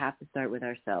empathy, we have to start with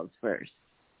ourselves first.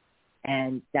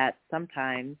 And that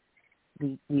sometimes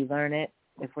we learn it.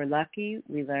 If we're lucky,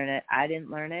 we learn it. I didn't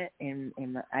learn it,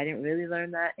 I didn't really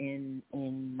learn that in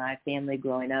my family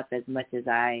growing up as much as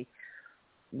I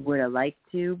would have liked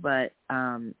to, but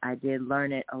I did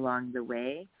learn it along the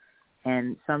way.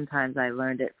 And sometimes I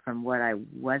learned it from what I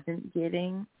wasn't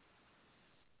getting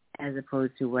as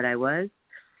opposed to what I was.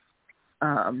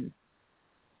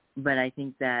 But I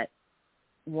think that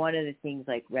one of the things,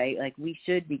 like, right, like we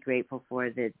should be grateful for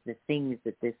the things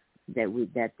that this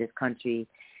country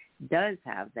does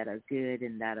have that are good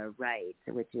and that are right,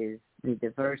 which is the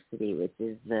diversity, which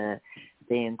is the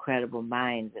incredible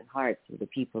minds and hearts of the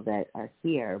people that are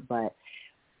here. But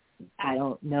I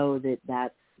don't know that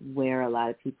that's where a lot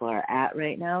of people are at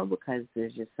right now, because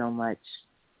there's just so much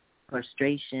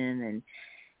frustration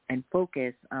and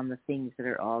focus on the things that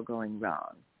are all going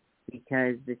wrong.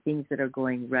 Because the things that are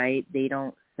going right, they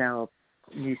don't sell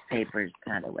newspapers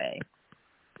kind of way,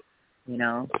 you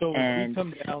know? So and we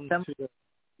come down to the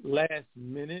last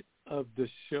minute of the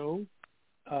show.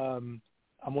 I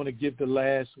want to give the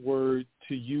last word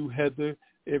to you, Heather.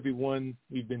 Everyone,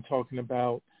 we've been talking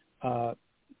about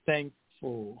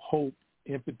thankful, hope,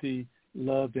 empathy,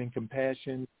 love, and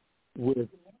compassion with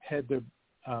Heather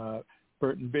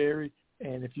Burton-Berry.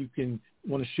 And if you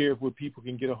want to share where people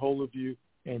can get a hold of you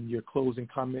and your closing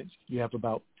comments, you have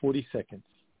about 40 seconds.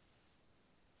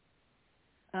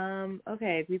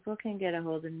 Okay, people can get a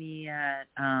hold of me at,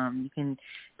 you can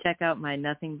check out my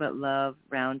Nothing But Love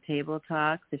Roundtable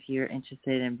Talks if you're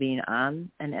interested in being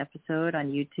on an episode on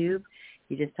YouTube.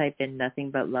 You just type in Nothing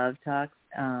But Love Talks.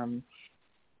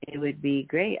 It would be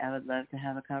great. I would love to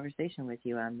have a conversation with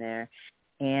you on there.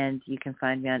 And you can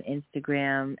find me on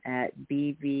Instagram at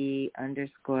BB_LV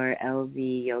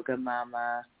Yoga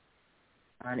Mama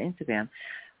on Instagram.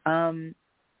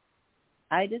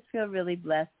 I just feel really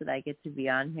blessed that I get to be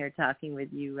on here talking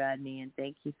with you, Rodney, and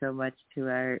thank you so much to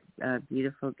our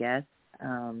beautiful guests.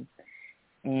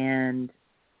 And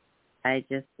I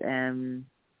just I'm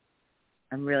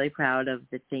really proud of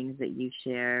the things that you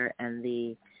share and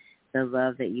the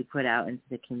love that you put out into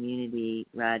the community,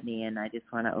 Rodney, and I just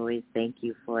want to always thank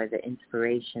you for the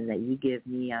inspiration that you give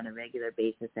me on a regular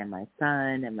basis, and my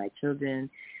son and my children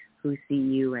who see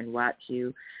you and watch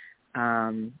you.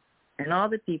 And all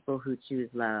the people who choose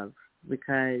love,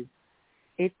 because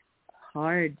it's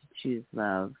hard to choose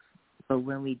love, but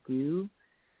when we do,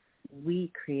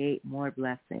 we create more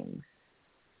blessings,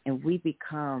 and we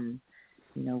become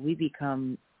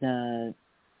the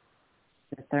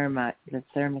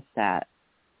thermostat.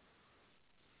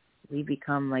 We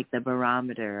become like the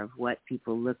barometer of what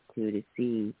people look to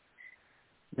see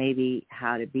maybe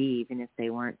how to be, even if they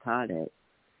weren't taught it.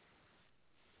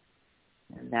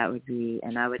 And that would be,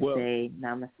 and I would say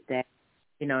namaste,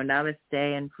 namaste,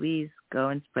 and please go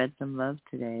and spread some love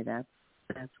today. That's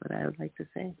what I would like to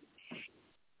say.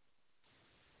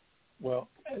 Well,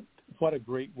 what a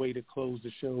great way to close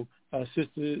the show.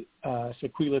 Sister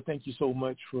Shaquila, thank you so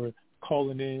much for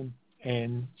calling in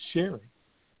and sharing.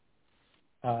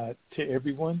 To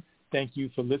everyone, thank you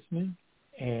for listening,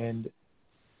 and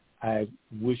I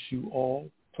wish you all,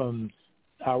 from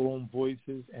our own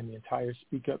voices and the entire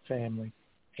Speak Up family,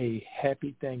 a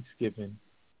happy Thanksgiving,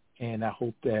 and I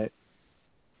hope that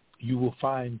you will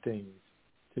find things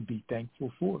to be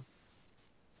thankful for.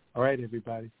 All right,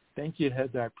 everybody. Thank you,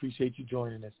 Heather. I appreciate you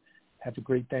joining us. Have a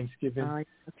great Thanksgiving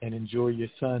and enjoy your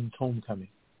son's homecoming.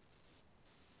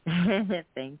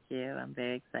 Thank you. I'm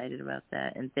very excited about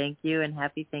that. And thank you, and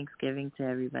happy Thanksgiving to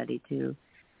everybody, too.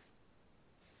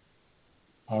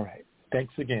 All right.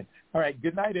 Thanks again. All right.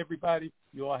 Good night, everybody.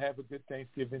 You all have a good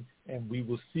Thanksgiving, and we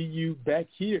will see you back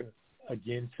here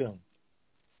again soon.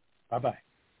 Bye-bye.